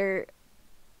later.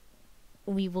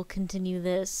 We will continue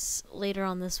this later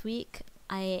on this week.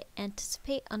 I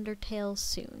anticipate Undertale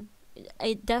soon.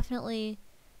 I definitely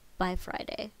by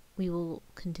Friday we will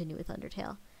continue with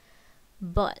Undertale.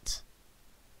 But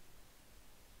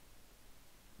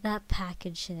that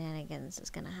package shenanigans is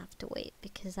gonna have to wait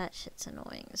because that shit's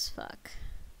annoying as fuck.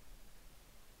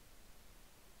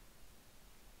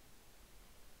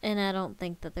 And I don't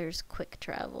think that there's quick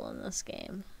travel in this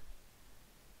game.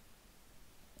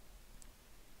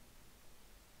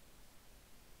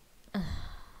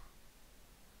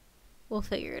 We'll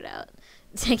figure it out.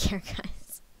 Take care, guys.